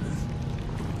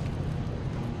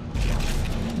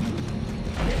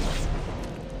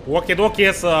 Walkie-talkie,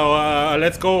 yes,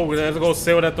 let's go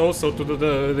sell that also to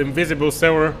the invisible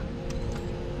seller.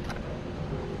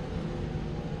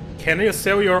 Can you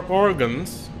sell your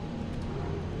organs?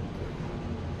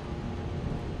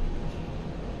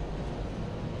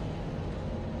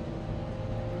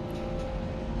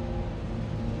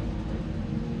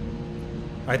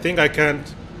 I think I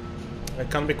can't. I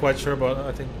can't be quite sure, but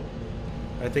I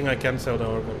think I can sell the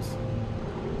organs.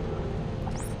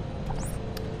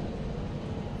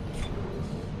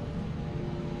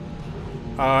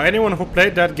 Anyone who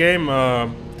played that game,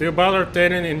 do you bother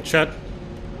telling in chat?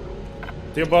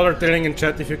 Do you bother telling in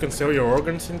chat if you can sell your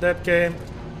organs in that game?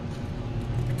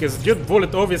 Because Dude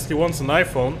Bullet obviously wants an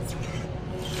iPhone.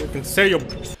 You can sell your...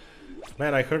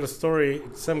 Man, I heard a story.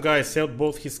 Some guy sold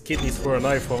both his kidneys for an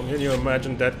iPhone. Can you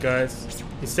imagine that, guys?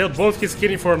 He sold both his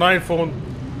kidneys for an iPhone.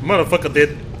 Motherfucker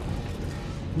did.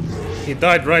 He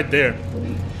died right there.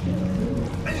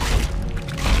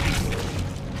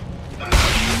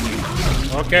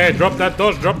 Okay, drop that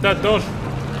dodge, drop that dodge.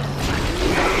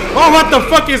 Oh, what the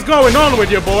fuck is going on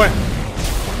with you, boy?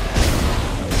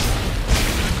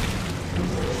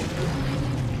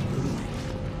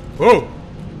 Whoa!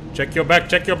 Check your back,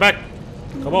 check your back.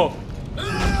 Come on.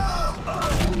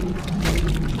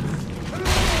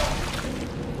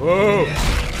 Whoa!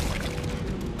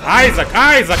 Isaac, stop,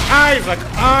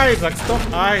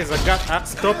 Isaac,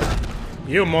 stop it.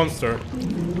 You monster.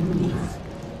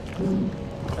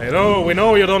 I know, we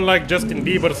know you don't like Justin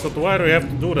Bieber, so why do you have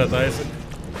to do that, Isaac?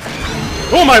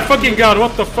 Oh my fucking god,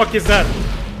 what the fuck is that?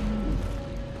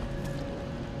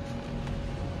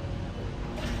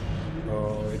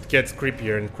 Oh, it gets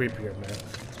creepier and creepier, man.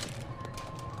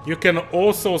 You can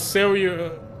also sell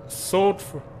your soul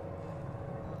for...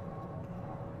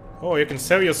 Oh, you can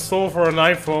sell your soul for an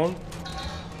iPhone.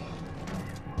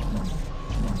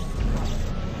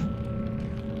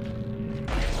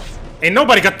 Ain't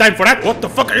nobody got time for that. What the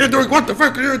fuck are you doing? What the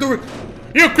fuck are you doing?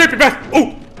 You creepy bastard!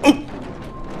 Oh! Oh!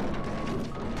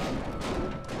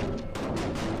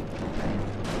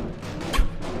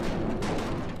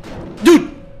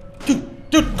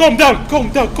 Dude, calm down, calm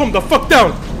the fuck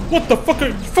down. What the fuck are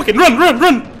you? Fucking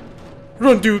run,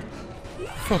 dude.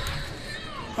 Fuck.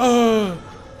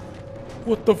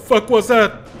 What the fuck was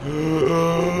that?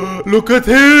 Look at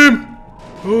him.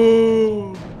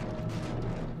 Oh.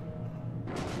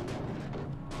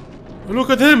 Look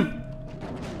at him.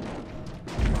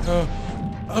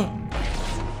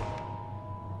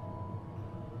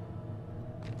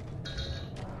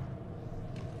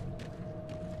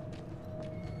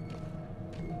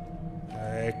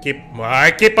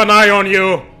 I keep an eye on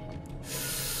you.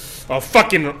 Oh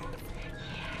fucking!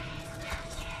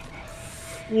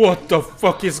 What the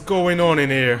fuck is going on in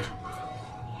here?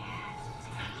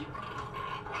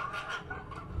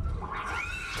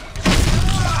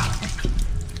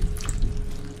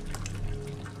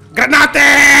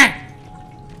 Granate!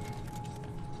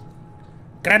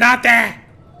 Granate!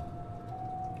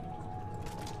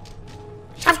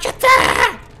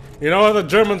 Scharfschütze! You know what the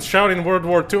Germans shout in World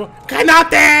War II?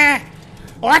 Granate!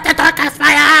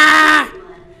 Unterdrückungsfeuer!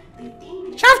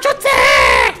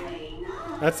 Scharfschütze!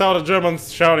 That's how the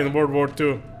Germans shout in World War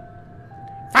II.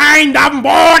 Feind am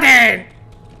Boden!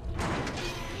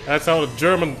 That's how the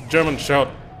German shout.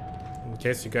 In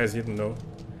case you guys didn't know.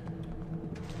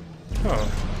 Oh.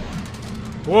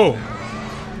 Whoa!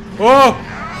 Oh!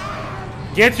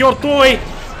 Get your toy!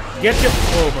 Get your...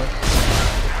 Oh my...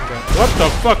 God. What the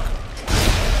fuck?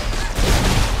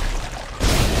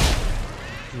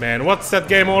 Man, what's that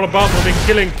game all about? We've been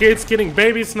killing kids, killing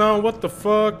babies now? What the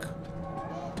fuck?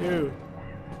 Dude.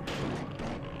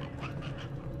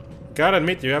 Gotta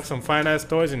admit, you have some fine ass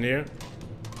toys in here.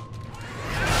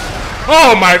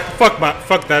 Oh my...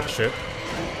 Fuck that shit.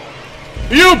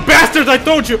 You bastard! I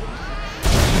told you!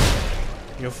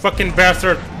 You fucking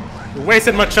bastard! You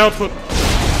wasted my childhood!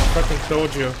 Fucking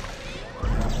told you.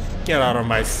 Get out of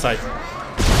my sight.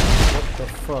 What the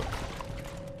fuck?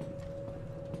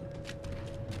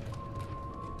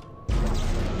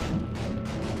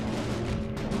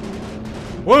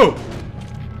 Whoa!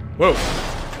 Whoa!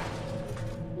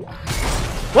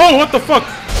 Whoa, what the fuck?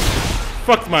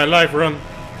 Fucked my life, run.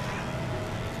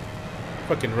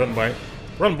 Fucking run, boy.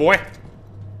 Run, boy!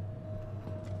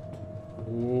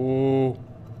 Ooh.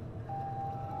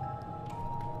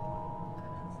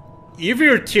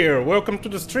 Ivirtir, welcome to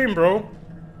the stream, bro.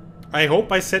 I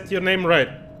hope I said your name right.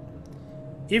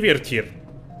 Ivirtir.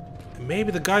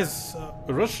 Maybe the guy's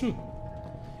Russian?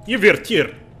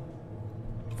 Ivirtir.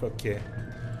 Fuck yeah.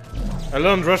 I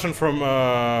learned Russian from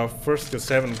 1st to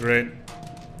 7th grade.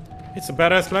 It's a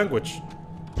badass language.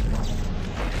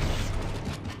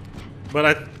 But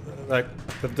I like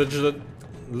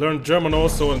learned German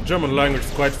also, and German language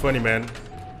is quite funny, man.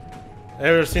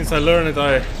 Ever since I learned it,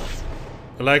 I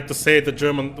like to say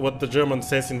what the German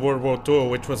says in World War II,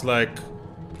 which was like,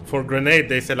 for grenade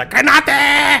they say like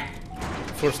Granate!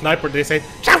 For sniper they say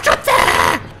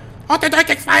Scharfschütze!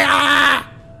 Unterdrückungsfeuer!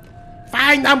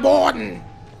 Feind am Boden!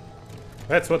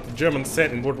 That's what the Germans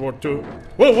said in World War II.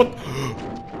 Whoa, what?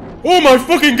 Oh my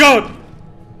fucking god!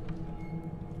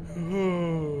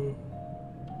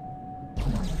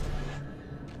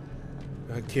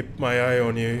 I keep my eye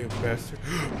on you, you bastard.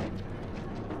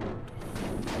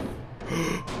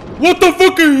 What the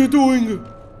fuck are you doing?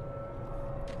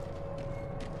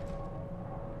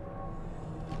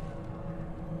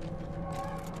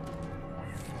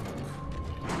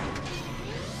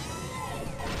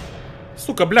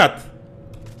 Сука, блядь.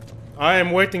 I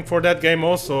am waiting for that game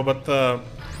also, but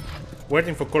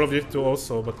waiting for Call of Duty 2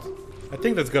 also, but I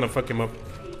think that's gonna fuck him up.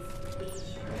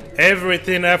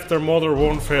 Everything after Modern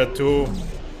Warfare 2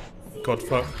 got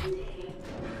fucked.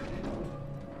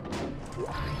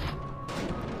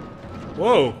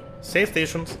 Whoa, save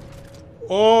stations.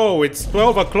 Oh, it's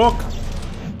 12 o'clock.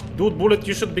 Dude, Bullet,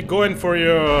 you should be going for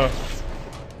your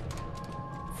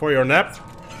nap.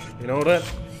 You know that?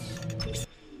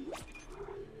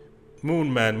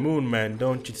 Moon Man,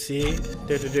 don't you see?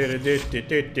 You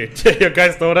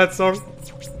guys know that song?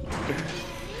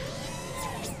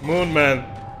 Moon Man.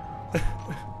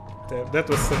 Damn, that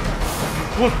was some...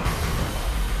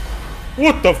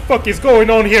 What the fuck is going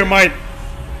on here, mate?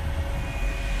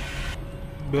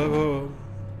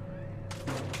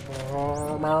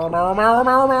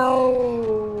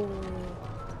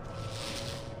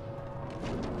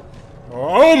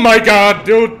 Oh my god,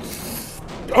 dude!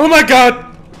 Oh my god!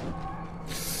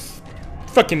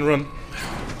 Fucking run.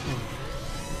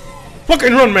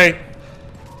 Fucking run, mate!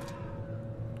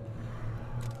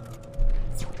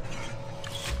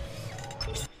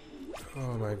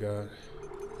 Oh my god.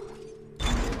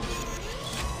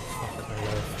 Fuck my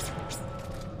life.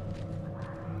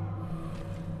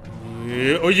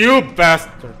 Oh, you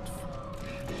bastard!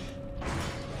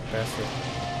 Bastard.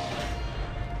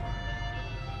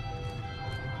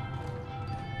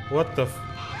 What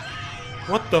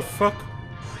the fuck?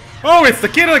 Oh, it's the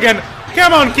kid again!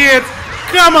 Come on, kids!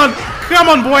 Come on! Come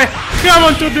on, boy! Come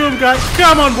on to Doom, guy!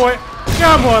 Come on, boy!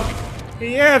 Come on!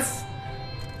 Yes!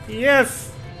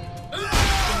 Yes!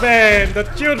 Man, the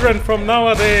children from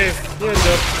nowadays, you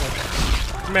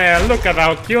just... Man, look at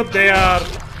how cute they are!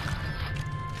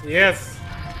 Yes!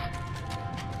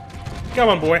 Come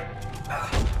on, boy!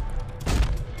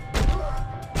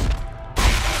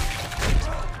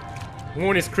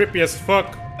 Moon is creepy as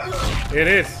fuck. It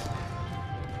is.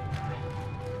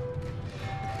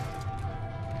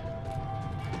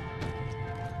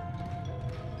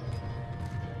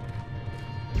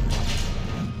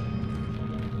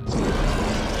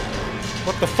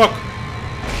 What the fuck?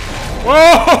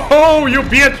 Oh, you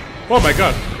bitch! Oh my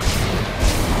god.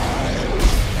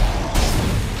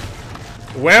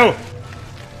 Well.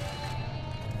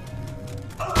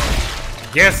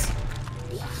 Yes.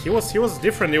 He was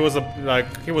different. He was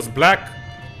he was black.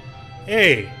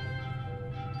 Hey.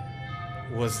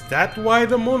 Was that why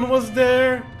the moon was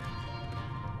there?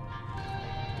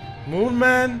 Moon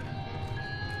Man?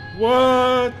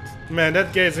 What? Man,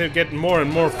 that guy's getting more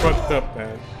and more fucked up,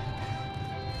 man.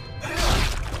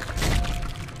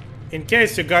 In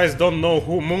case you guys don't know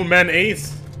who Moon Man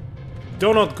is,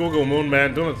 do not Google Moon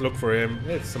Man, do not look for him.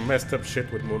 It's some messed up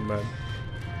shit with Moon Man.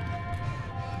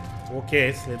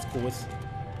 Okay, so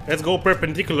let's go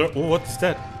perpendicular. Oh, what is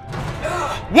that?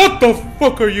 What the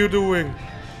fuck are you doing?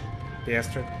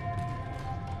 Bastard.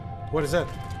 What is that?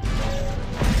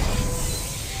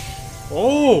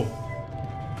 Oh!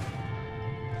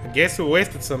 I guess we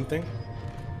wasted something.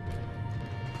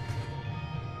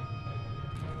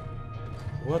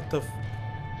 What the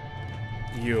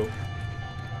you.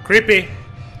 Creepy.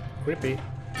 Creepy.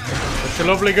 Such a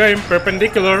lovely game.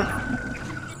 Perpendicular.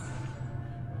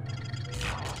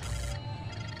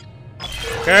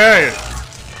 Okay.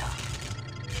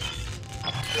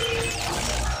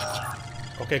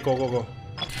 Okay, go, go, go.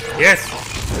 Yes!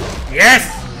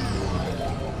 Yes!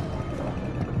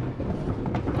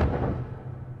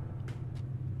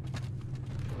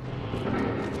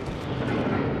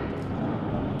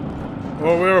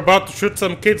 Oh, we're about to shoot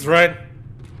some kids, right?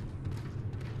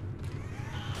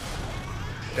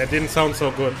 That didn't sound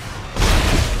so good.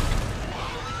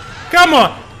 Come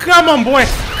on! Come on, boy!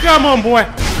 Come on, boy!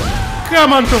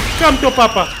 Come to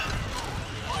Papa!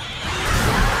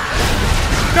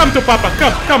 Come to Papa!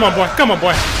 Come on, boy! Come on,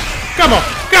 boy! Come on!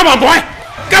 Come on, boy!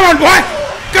 Come on, boy!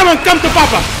 Come to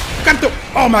Papa! Come to...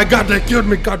 Oh my god, they killed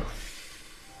me, god!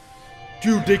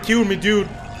 Dude, they killed me, dude!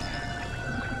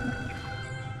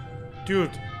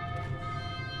 Dude.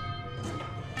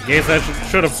 Guess I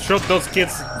should have shot those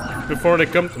kids before they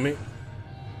come to me.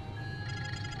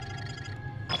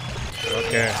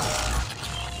 Okay.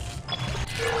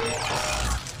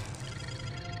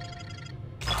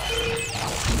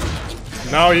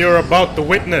 Now you're about to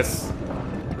witness.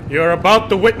 You're about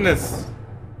to witness.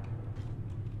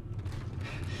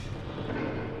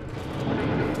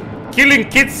 Killing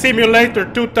Kids Simulator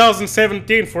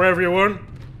 2017 for everyone.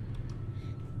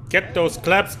 Get those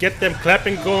claps, get them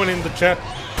clapping going in the chat.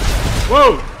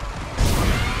 Whoa!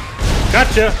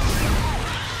 Gotcha!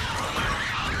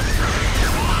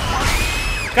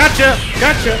 Gotcha!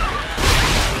 Gotcha!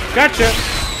 Gotcha!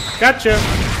 Gotcha!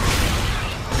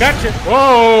 Gotcha!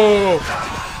 Whoa!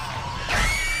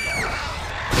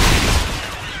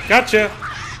 Gotcha!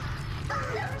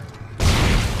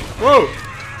 Whoa!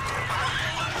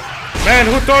 Man,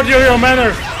 who taught you your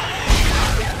manners?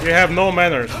 You have no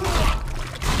manners.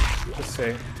 Just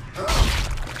say.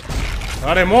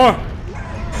 Not anymore!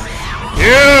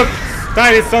 You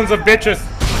tiny sons of bitches!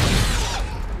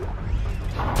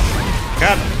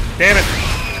 God damn it!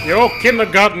 Your old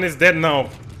kindergarten is dead now.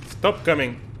 Stop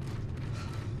coming.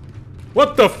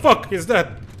 What the fuck is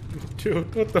that?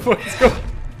 Dude, what the fuck is going on?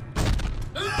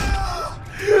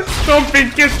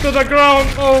 Stomping kids to the ground!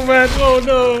 Oh man, oh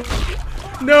no!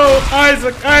 No,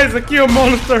 Isaac, Isaac, you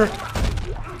monster!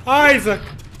 Isaac!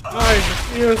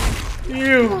 Isaac,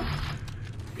 you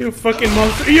fucking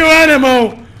monster! You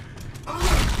animal!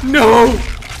 No!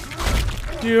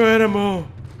 You animal!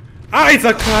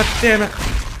 Isaac, god damn it!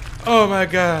 Oh my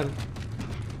god!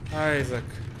 Isaac.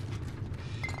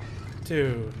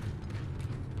 Dude.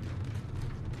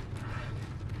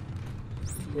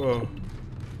 Whoa.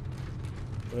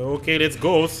 Okay, let's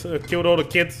go. Killed all the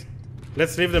kids.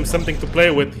 Let's leave them something to play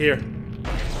with here.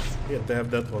 We have to have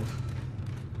that one.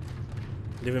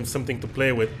 Leave him something to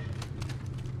play with.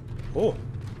 Oh.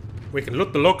 We can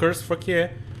loot the lockers. Fuck yeah.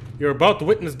 You're about to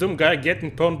witness Doom Guy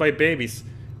getting pwned by babies.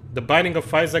 The Binding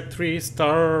of Isaac 3,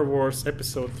 Star Wars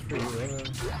Episode 3.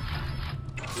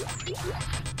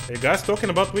 Hey guys, talking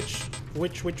about which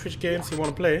games you want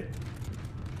to play?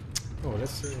 Oh,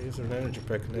 let's use an energy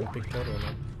pack and then pick that one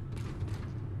up.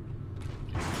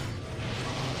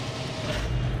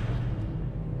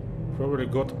 Probably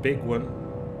got a big one.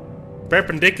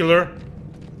 Perpendicular.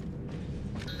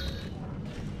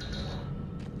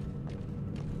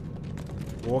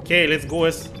 Okay, let's go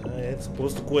as... it's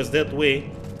supposed to go as that way.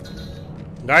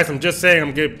 Guys, I'm just saying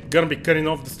I'm gonna be cutting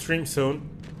off the stream soon.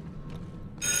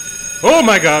 Oh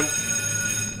my god!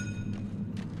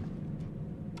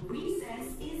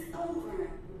 Recess is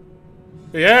over.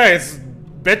 Yeah, it's...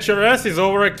 bet your ass is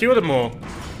over. I killed them all.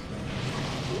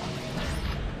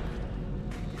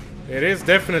 It is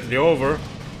definitely over.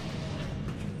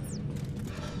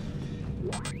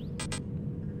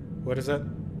 What is that?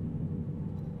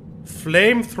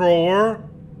 Flamethrower.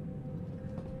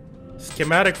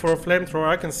 Schematic for a flamethrower.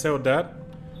 I can sell that.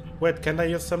 Wait, can I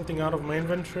use something out of my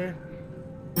inventory?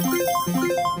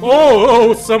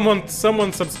 Oh, someone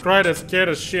subscribed and scared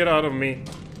the shit out of me.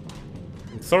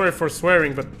 I'm sorry for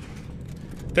swearing, but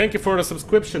thank you for the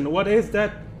subscription. What is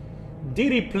that?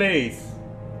 Diddy Plays.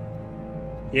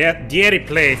 Yeah, Diddy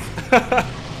Plays.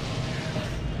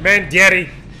 Man, Diddy.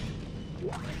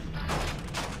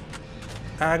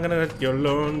 I'm gonna let your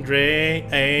laundry,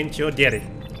 ain't your daddy.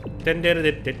 Ain't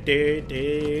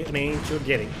your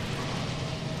daddy.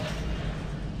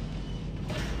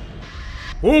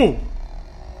 Ooh!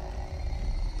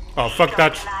 Oh, fuck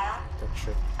that.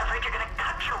 Shit.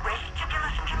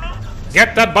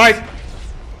 Get that bike!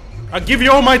 I'll give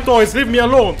you all my toys, leave me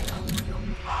alone!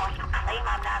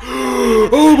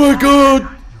 Oh my god!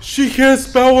 She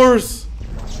has powers!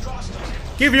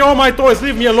 Give you all my toys,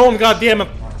 leave me alone, goddammit!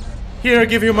 Here, I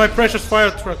give you my precious fire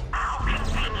truck.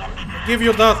 I give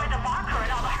you that.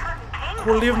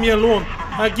 Oh, leave me alone.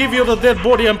 I give you the dead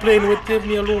body I'm playing with. Leave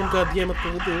me alone, goddammit.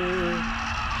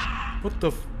 What the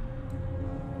f...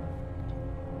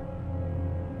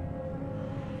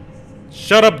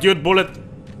 Shut up, dude, Bullet.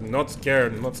 Not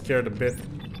scared a bit.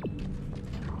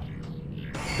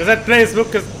 Does that face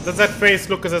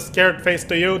look as a scared face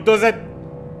to you? Does it?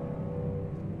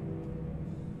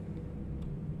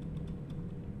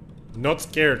 Not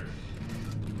scared.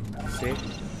 See?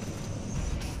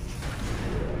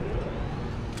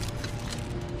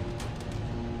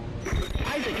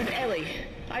 Isaac, it's Ellie.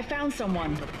 I found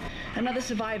someone. Another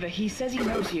survivor. He says he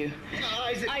knows you.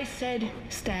 I said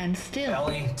stand still.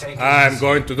 Ellie, take it I'm easy.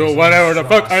 going to do whatever the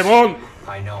fuck I want.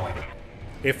 I know it.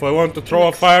 If I want to throw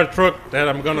a fire truck, then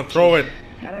I'm gonna throw it.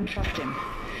 I don't trust him.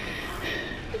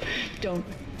 Don't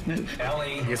move.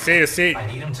 Ellie, You see? I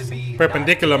need him to be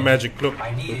Perpendicular back. magic, look.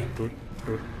 I need it.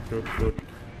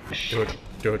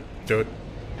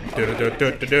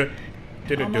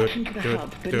 I'll march him to the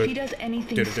hub, but if he does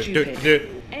anything stupid,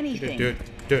 anything,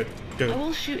 I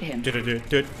will shoot him.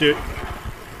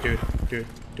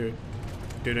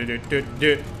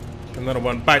 Another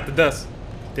one bite the dust.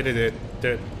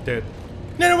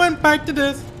 Another one bite the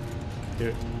dust.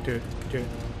 Another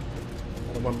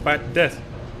one bite the dust.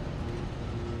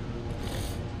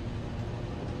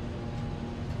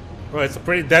 Well, it's a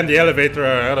pretty dandy elevator,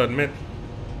 I gotta admit.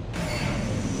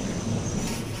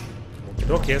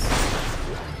 Okay, yes.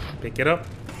 Pick it up.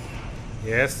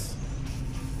 Yes.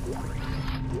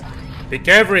 Pick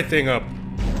everything up.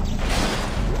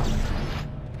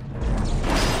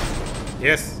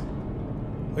 Yes.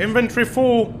 Inventory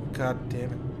full. God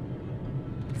damn it.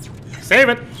 Save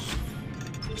it.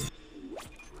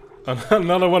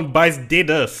 Another one buys the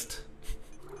dust.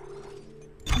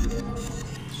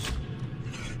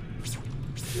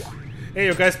 Hey,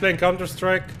 you guys playing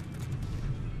Counter-Strike?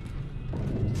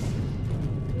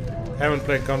 Haven't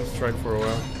played Counter-Strike for a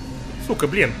while. Suka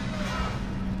blien.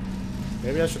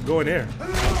 Maybe I should go in here.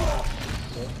 Oh,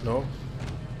 no.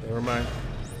 Never mind.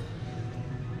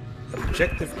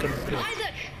 Objective complete.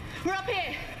 Isaac, we're up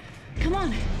here. Come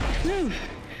on, move.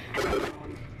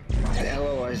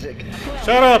 Hello, Isaac.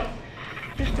 Shut up!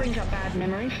 This brings up bad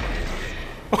memories.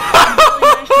 I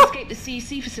managed to escape the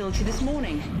CEC facility this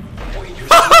morning.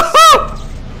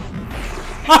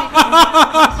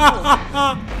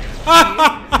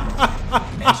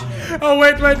 Oh,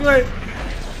 wait.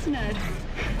 Ned.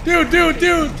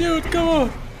 Dude, come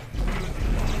on.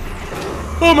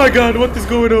 Oh my god, what is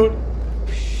going on?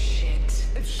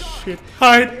 Shit.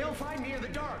 Hide. They'll find me in the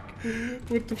dark.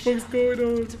 What the fuck's going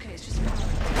on? It's okay, it's just... You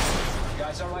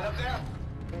guys all right up there?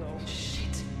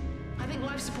 Shit. I think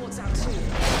life support's out too.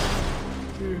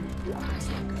 That's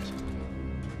not good.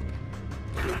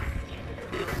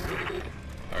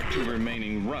 Our two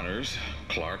remaining runners,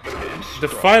 Clark and The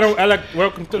Strauss. final act.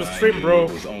 Welcome to the stream, bro.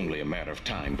 It was only a matter of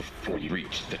time before you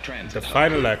reached the transit The hub.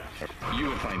 final act. You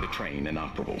would find the train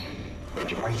inoperable.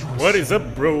 What is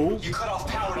up, bro? You cut off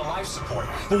power to life support.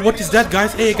 Oh, what is that,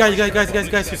 guys? Hey, guys,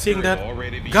 you seeing that?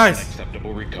 Guys,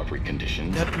 Acceptable recovery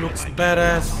conditions. that looks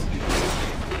badass.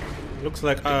 Looks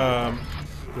like Iron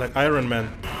Man.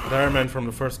 The Iron Man from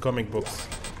the first comic books.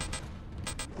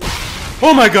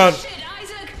 Oh my god! Shit,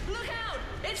 Isaac, look out!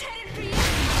 It's headed for you!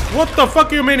 What the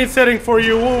fuck you mean it's heading for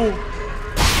you? Ooh.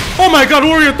 Oh my god,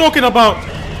 what are you talking about?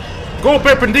 Go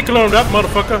perpendicular on that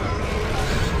motherfucker.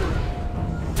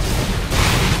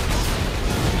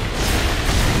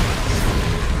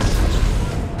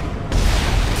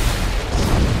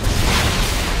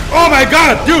 Oh my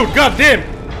god, dude, goddamn.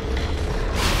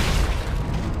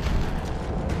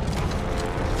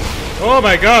 Oh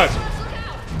my god.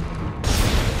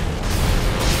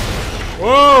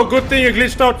 Whoa, good thing you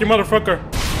glitched out, you motherfucker.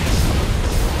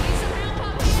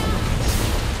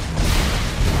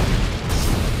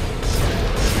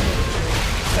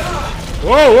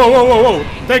 Whoa, whoa, whoa, whoa, whoa.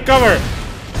 Take cover.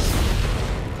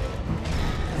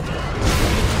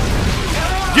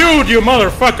 Dude, you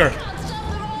motherfucker.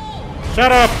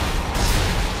 Shut up.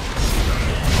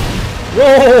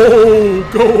 Whoa,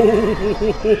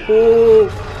 go.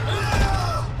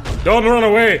 Don't run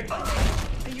away.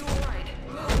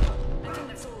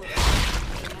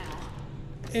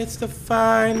 It's the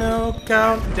final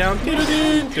countdown. Why did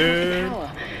you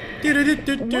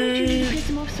piss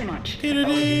him off so much? The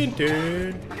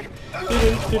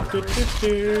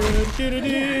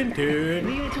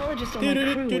unitologist on my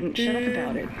crew wouldn't shut up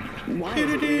about it. Why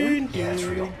is it real? Yeah, it's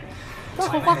real. So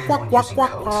I met everyone using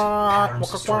codes, patterns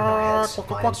stored in our heads,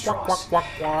 minus Ross.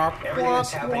 Everything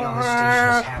that's happening on the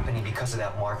station is happening because of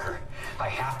that marker. I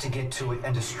have to get to it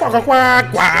and destroy it. I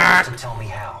need someone to tell me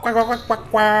how.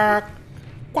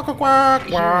 You're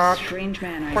a strange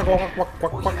man, Isaac.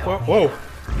 Whoa.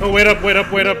 Oh, wait up, wait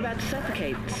up, wait You're up. about to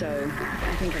suffocate, so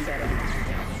I think I'm better.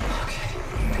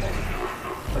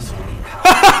 Listen, we need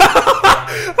power.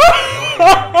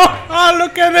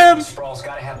 Look at him. Sprawl's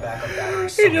gotta have backup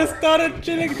batteries He somewhere. just started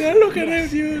chilling there. Look at him,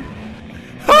 dude.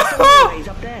 Always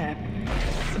up there.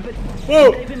 But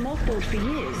Whoa. they've been mothballed for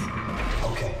years.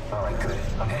 Okay, alright, good.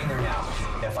 I'm heading there now.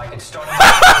 If I can start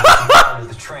part of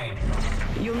the train.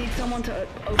 You'll need someone to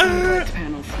open the collector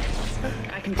panels.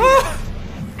 I can do that.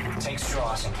 Take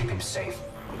Strauss and keep him safe.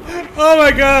 Oh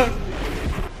my god.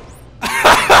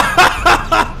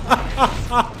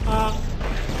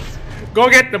 Go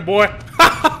get the boy.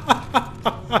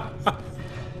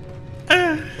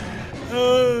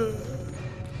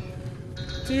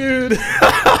 Dude,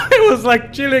 it was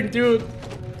like chilling, dude.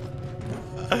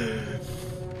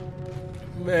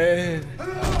 Man.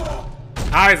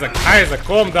 Isaac,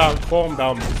 calm down, calm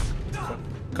down.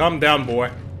 Calm down,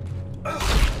 boy.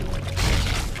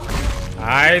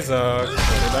 Isaac, what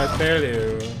did I tell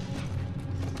you?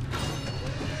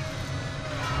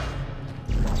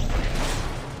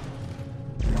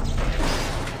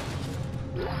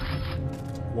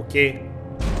 Okay.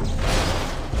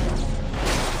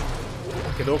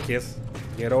 Okay, dokies.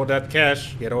 Get all that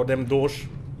cash, get all them dosh.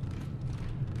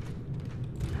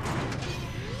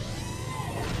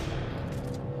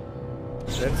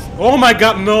 Oh my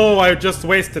god, no, I just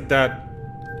wasted that.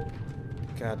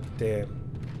 God damn.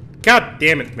 God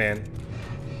damn it, man.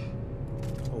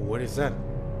 Oh, what is that?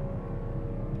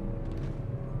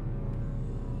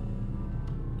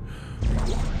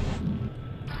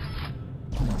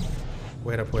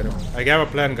 Wait up, wait up. I have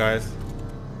a plan, guys.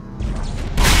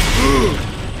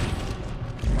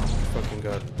 Fucking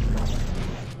god.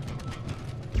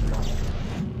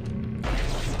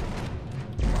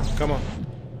 Come on.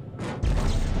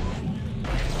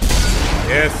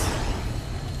 Yes.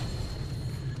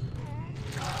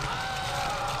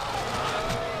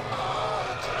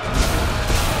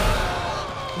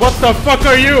 What the fuck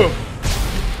are you?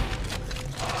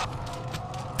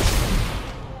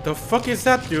 The fuck is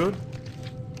that, dude?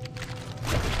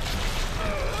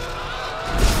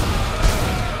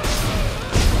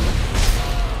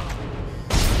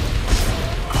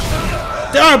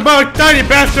 Damn, bug, tiny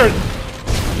bastard!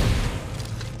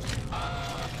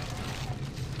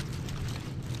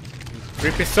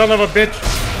 Creepy son of a bitch!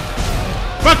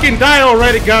 Fucking die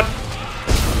already, god!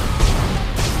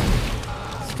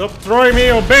 Stop throwing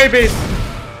me, oh babies!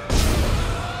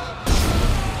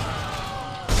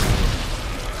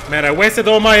 Man, I wasted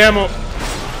all my ammo.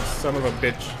 Son of a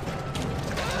bitch.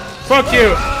 Fuck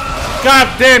you! God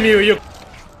damn you, you...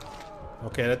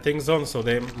 Okay, that thing's on, so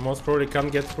they most probably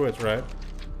can't get through it, right?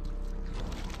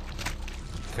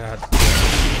 God.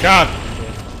 God!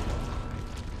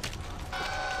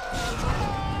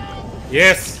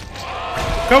 Yes!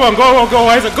 Come on, go, go, go,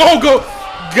 Isaac! Go, go!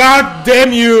 God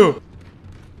damn you!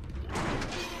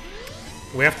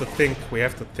 We have to think, we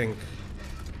have to think.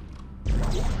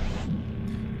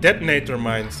 Detonator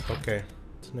mines, okay.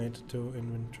 Detonator to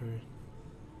inventory.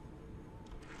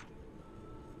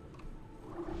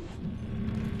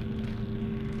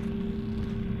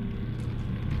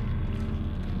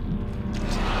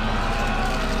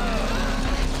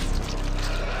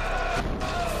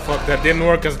 Fuck, that didn't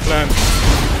work as planned.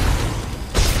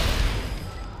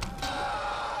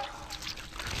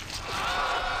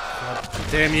 God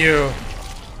damn you.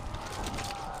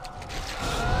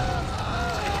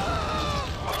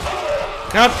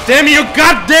 God damn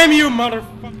you,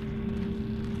 motherfucker.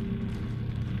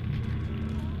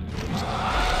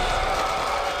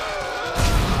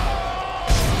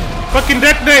 Fucking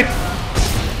detonate.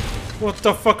 What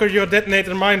the fuck are you a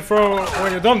detonator mine for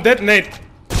when you don't detonate?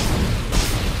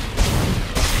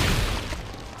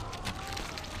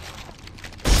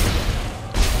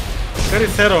 Cut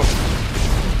his head off.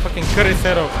 Fucking cut his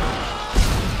head off.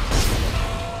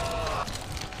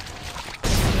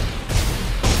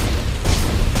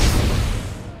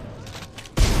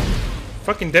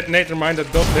 Fucking detonator mine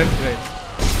that don't detonate.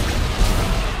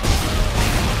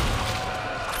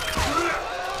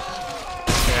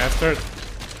 Bastard.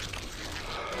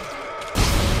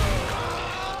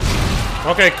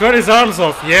 Okay, cut his arms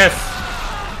off, yes.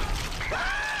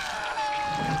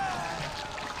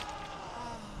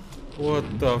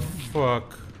 What the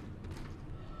fuck?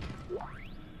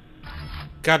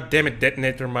 God damn it,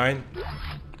 detonator mine.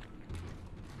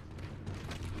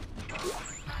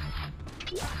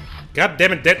 God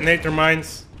damn it, detonator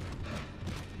mines.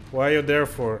 Why are you there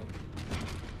for?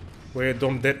 Where you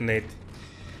don't detonate.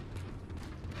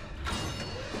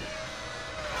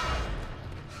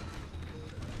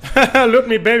 Look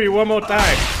me, baby, one more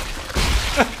time.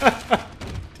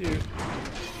 Dude.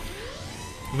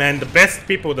 Man, the best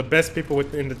people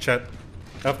within the chat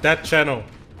of that channel.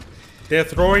 They're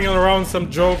throwing around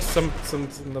some jokes, some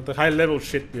the high level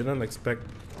shit you don't expect.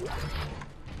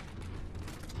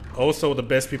 Also the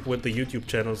best people with the YouTube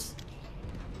channels.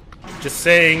 Just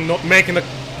saying, not making the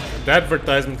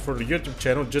advertisement for the YouTube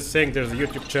channel, just saying there's a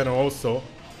YouTube channel also.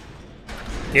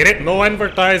 Get it? No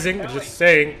advertising, just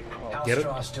saying. Get it?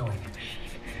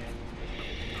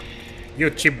 You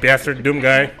cheap bastard, Doom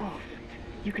guy. Oh,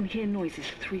 you can hear noises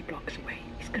 3 blocks away.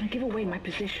 He's gonna give away my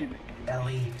position.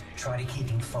 Ellie, try to keep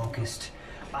him focused.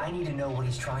 I need to know what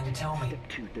he's trying to tell me.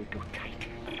 The door tight.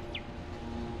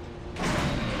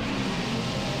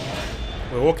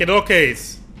 We're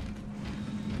okie-dokies.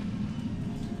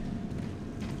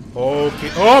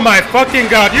 Okay. Oh my fucking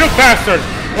god, you bastard!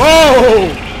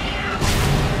 Whoa!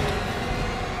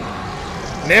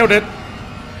 Nailed it.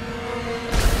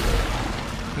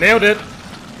 Nailed it.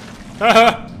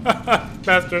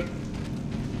 Bastard.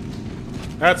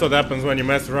 That's what happens when you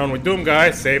mess around with Doom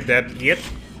guy. Save that bitch.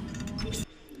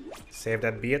 Save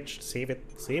that bitch. Save it.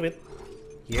 Save it.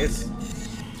 Yes.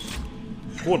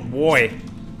 Good boy.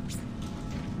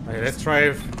 Okay, let's try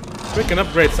if we can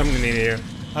upgrade something in here.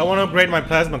 I want to upgrade my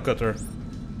plasma cutter.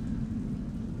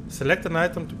 Select an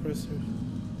item to pursue.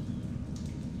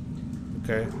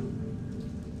 Okay.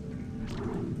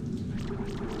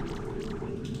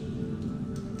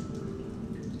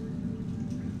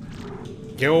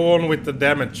 Go on with the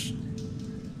damage.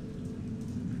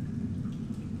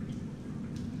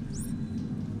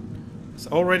 It's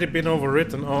already been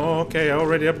overwritten. Oh, okay, I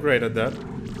already upgraded that.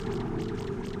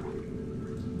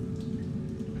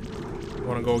 I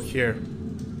wanna go here.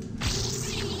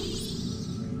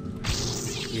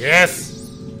 Yes!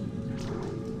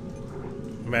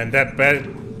 Man,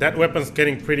 that weapon's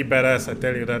getting pretty badass, I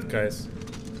tell you that, guys.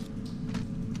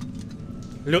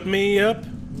 Loot me up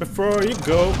before you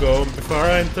go, before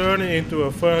I turn into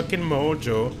a fucking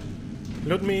mojo.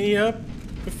 Loot me up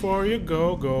before you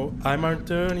go, I might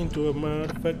turn into a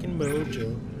motherfucking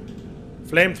mojo.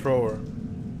 Flamethrower.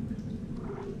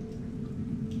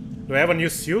 Do I have a new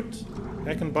suit?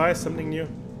 I can buy something new.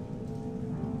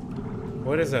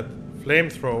 What is that?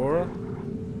 Flamethrower.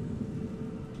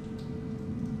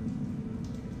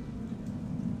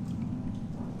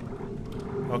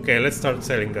 Okay, let's start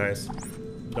selling, guys.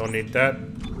 Don't need that.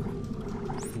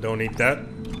 Don't need that.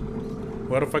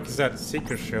 What the fuck is that?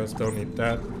 Seeker shells. Don't need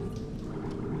that.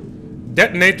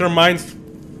 Detonator mines.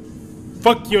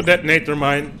 Fuck you, detonator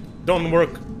mine. Don't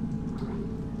work.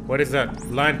 What is that?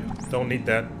 Line. Don't need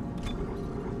that.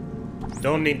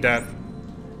 Don't need that.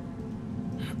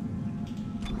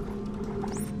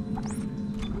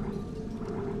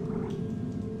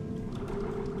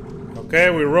 Okay,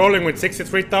 we're rolling with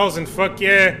 63,000. Fuck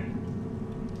yeah.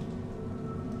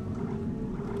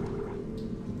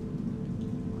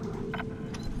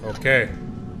 Okay.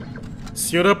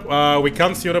 Suit up. We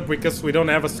can't suit up because we don't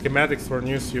have a schematics for a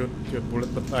new suit,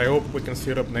 Bullet, but I hope we can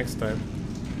suit up next time.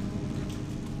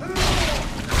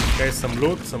 Okay, some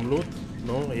loot, some loot.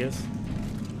 No, yes.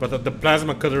 But the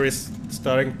plasma cutter is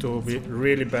starting to be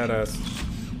really badass.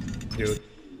 Dude,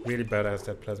 really badass,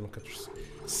 that plasma cutter.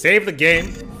 Save the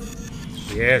game.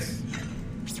 Yes.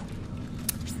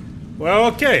 Well,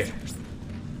 okay.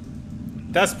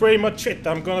 That's pretty much it.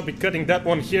 I'm gonna be cutting that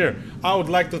one here. I would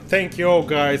like to thank you all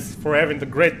guys for having the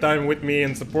great time with me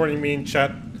and supporting me in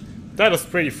chat. That was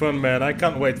pretty fun, man. I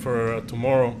can't wait for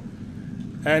tomorrow.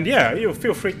 And yeah, you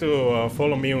feel free to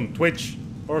follow me on Twitch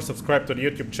or subscribe to the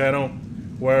YouTube channel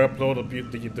where I upload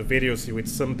the videos with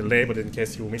some delay, but in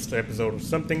case you missed the episode or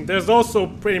something. There's also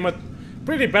pretty much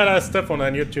pretty badass stuff on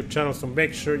our YouTube channel, so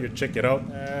make sure you check it out.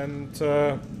 And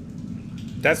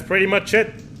that's pretty much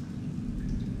it.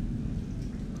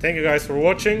 Thank you guys for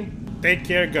watching. Take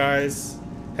care, guys.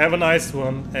 Have a nice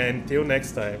one, and till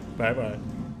next time. Bye bye.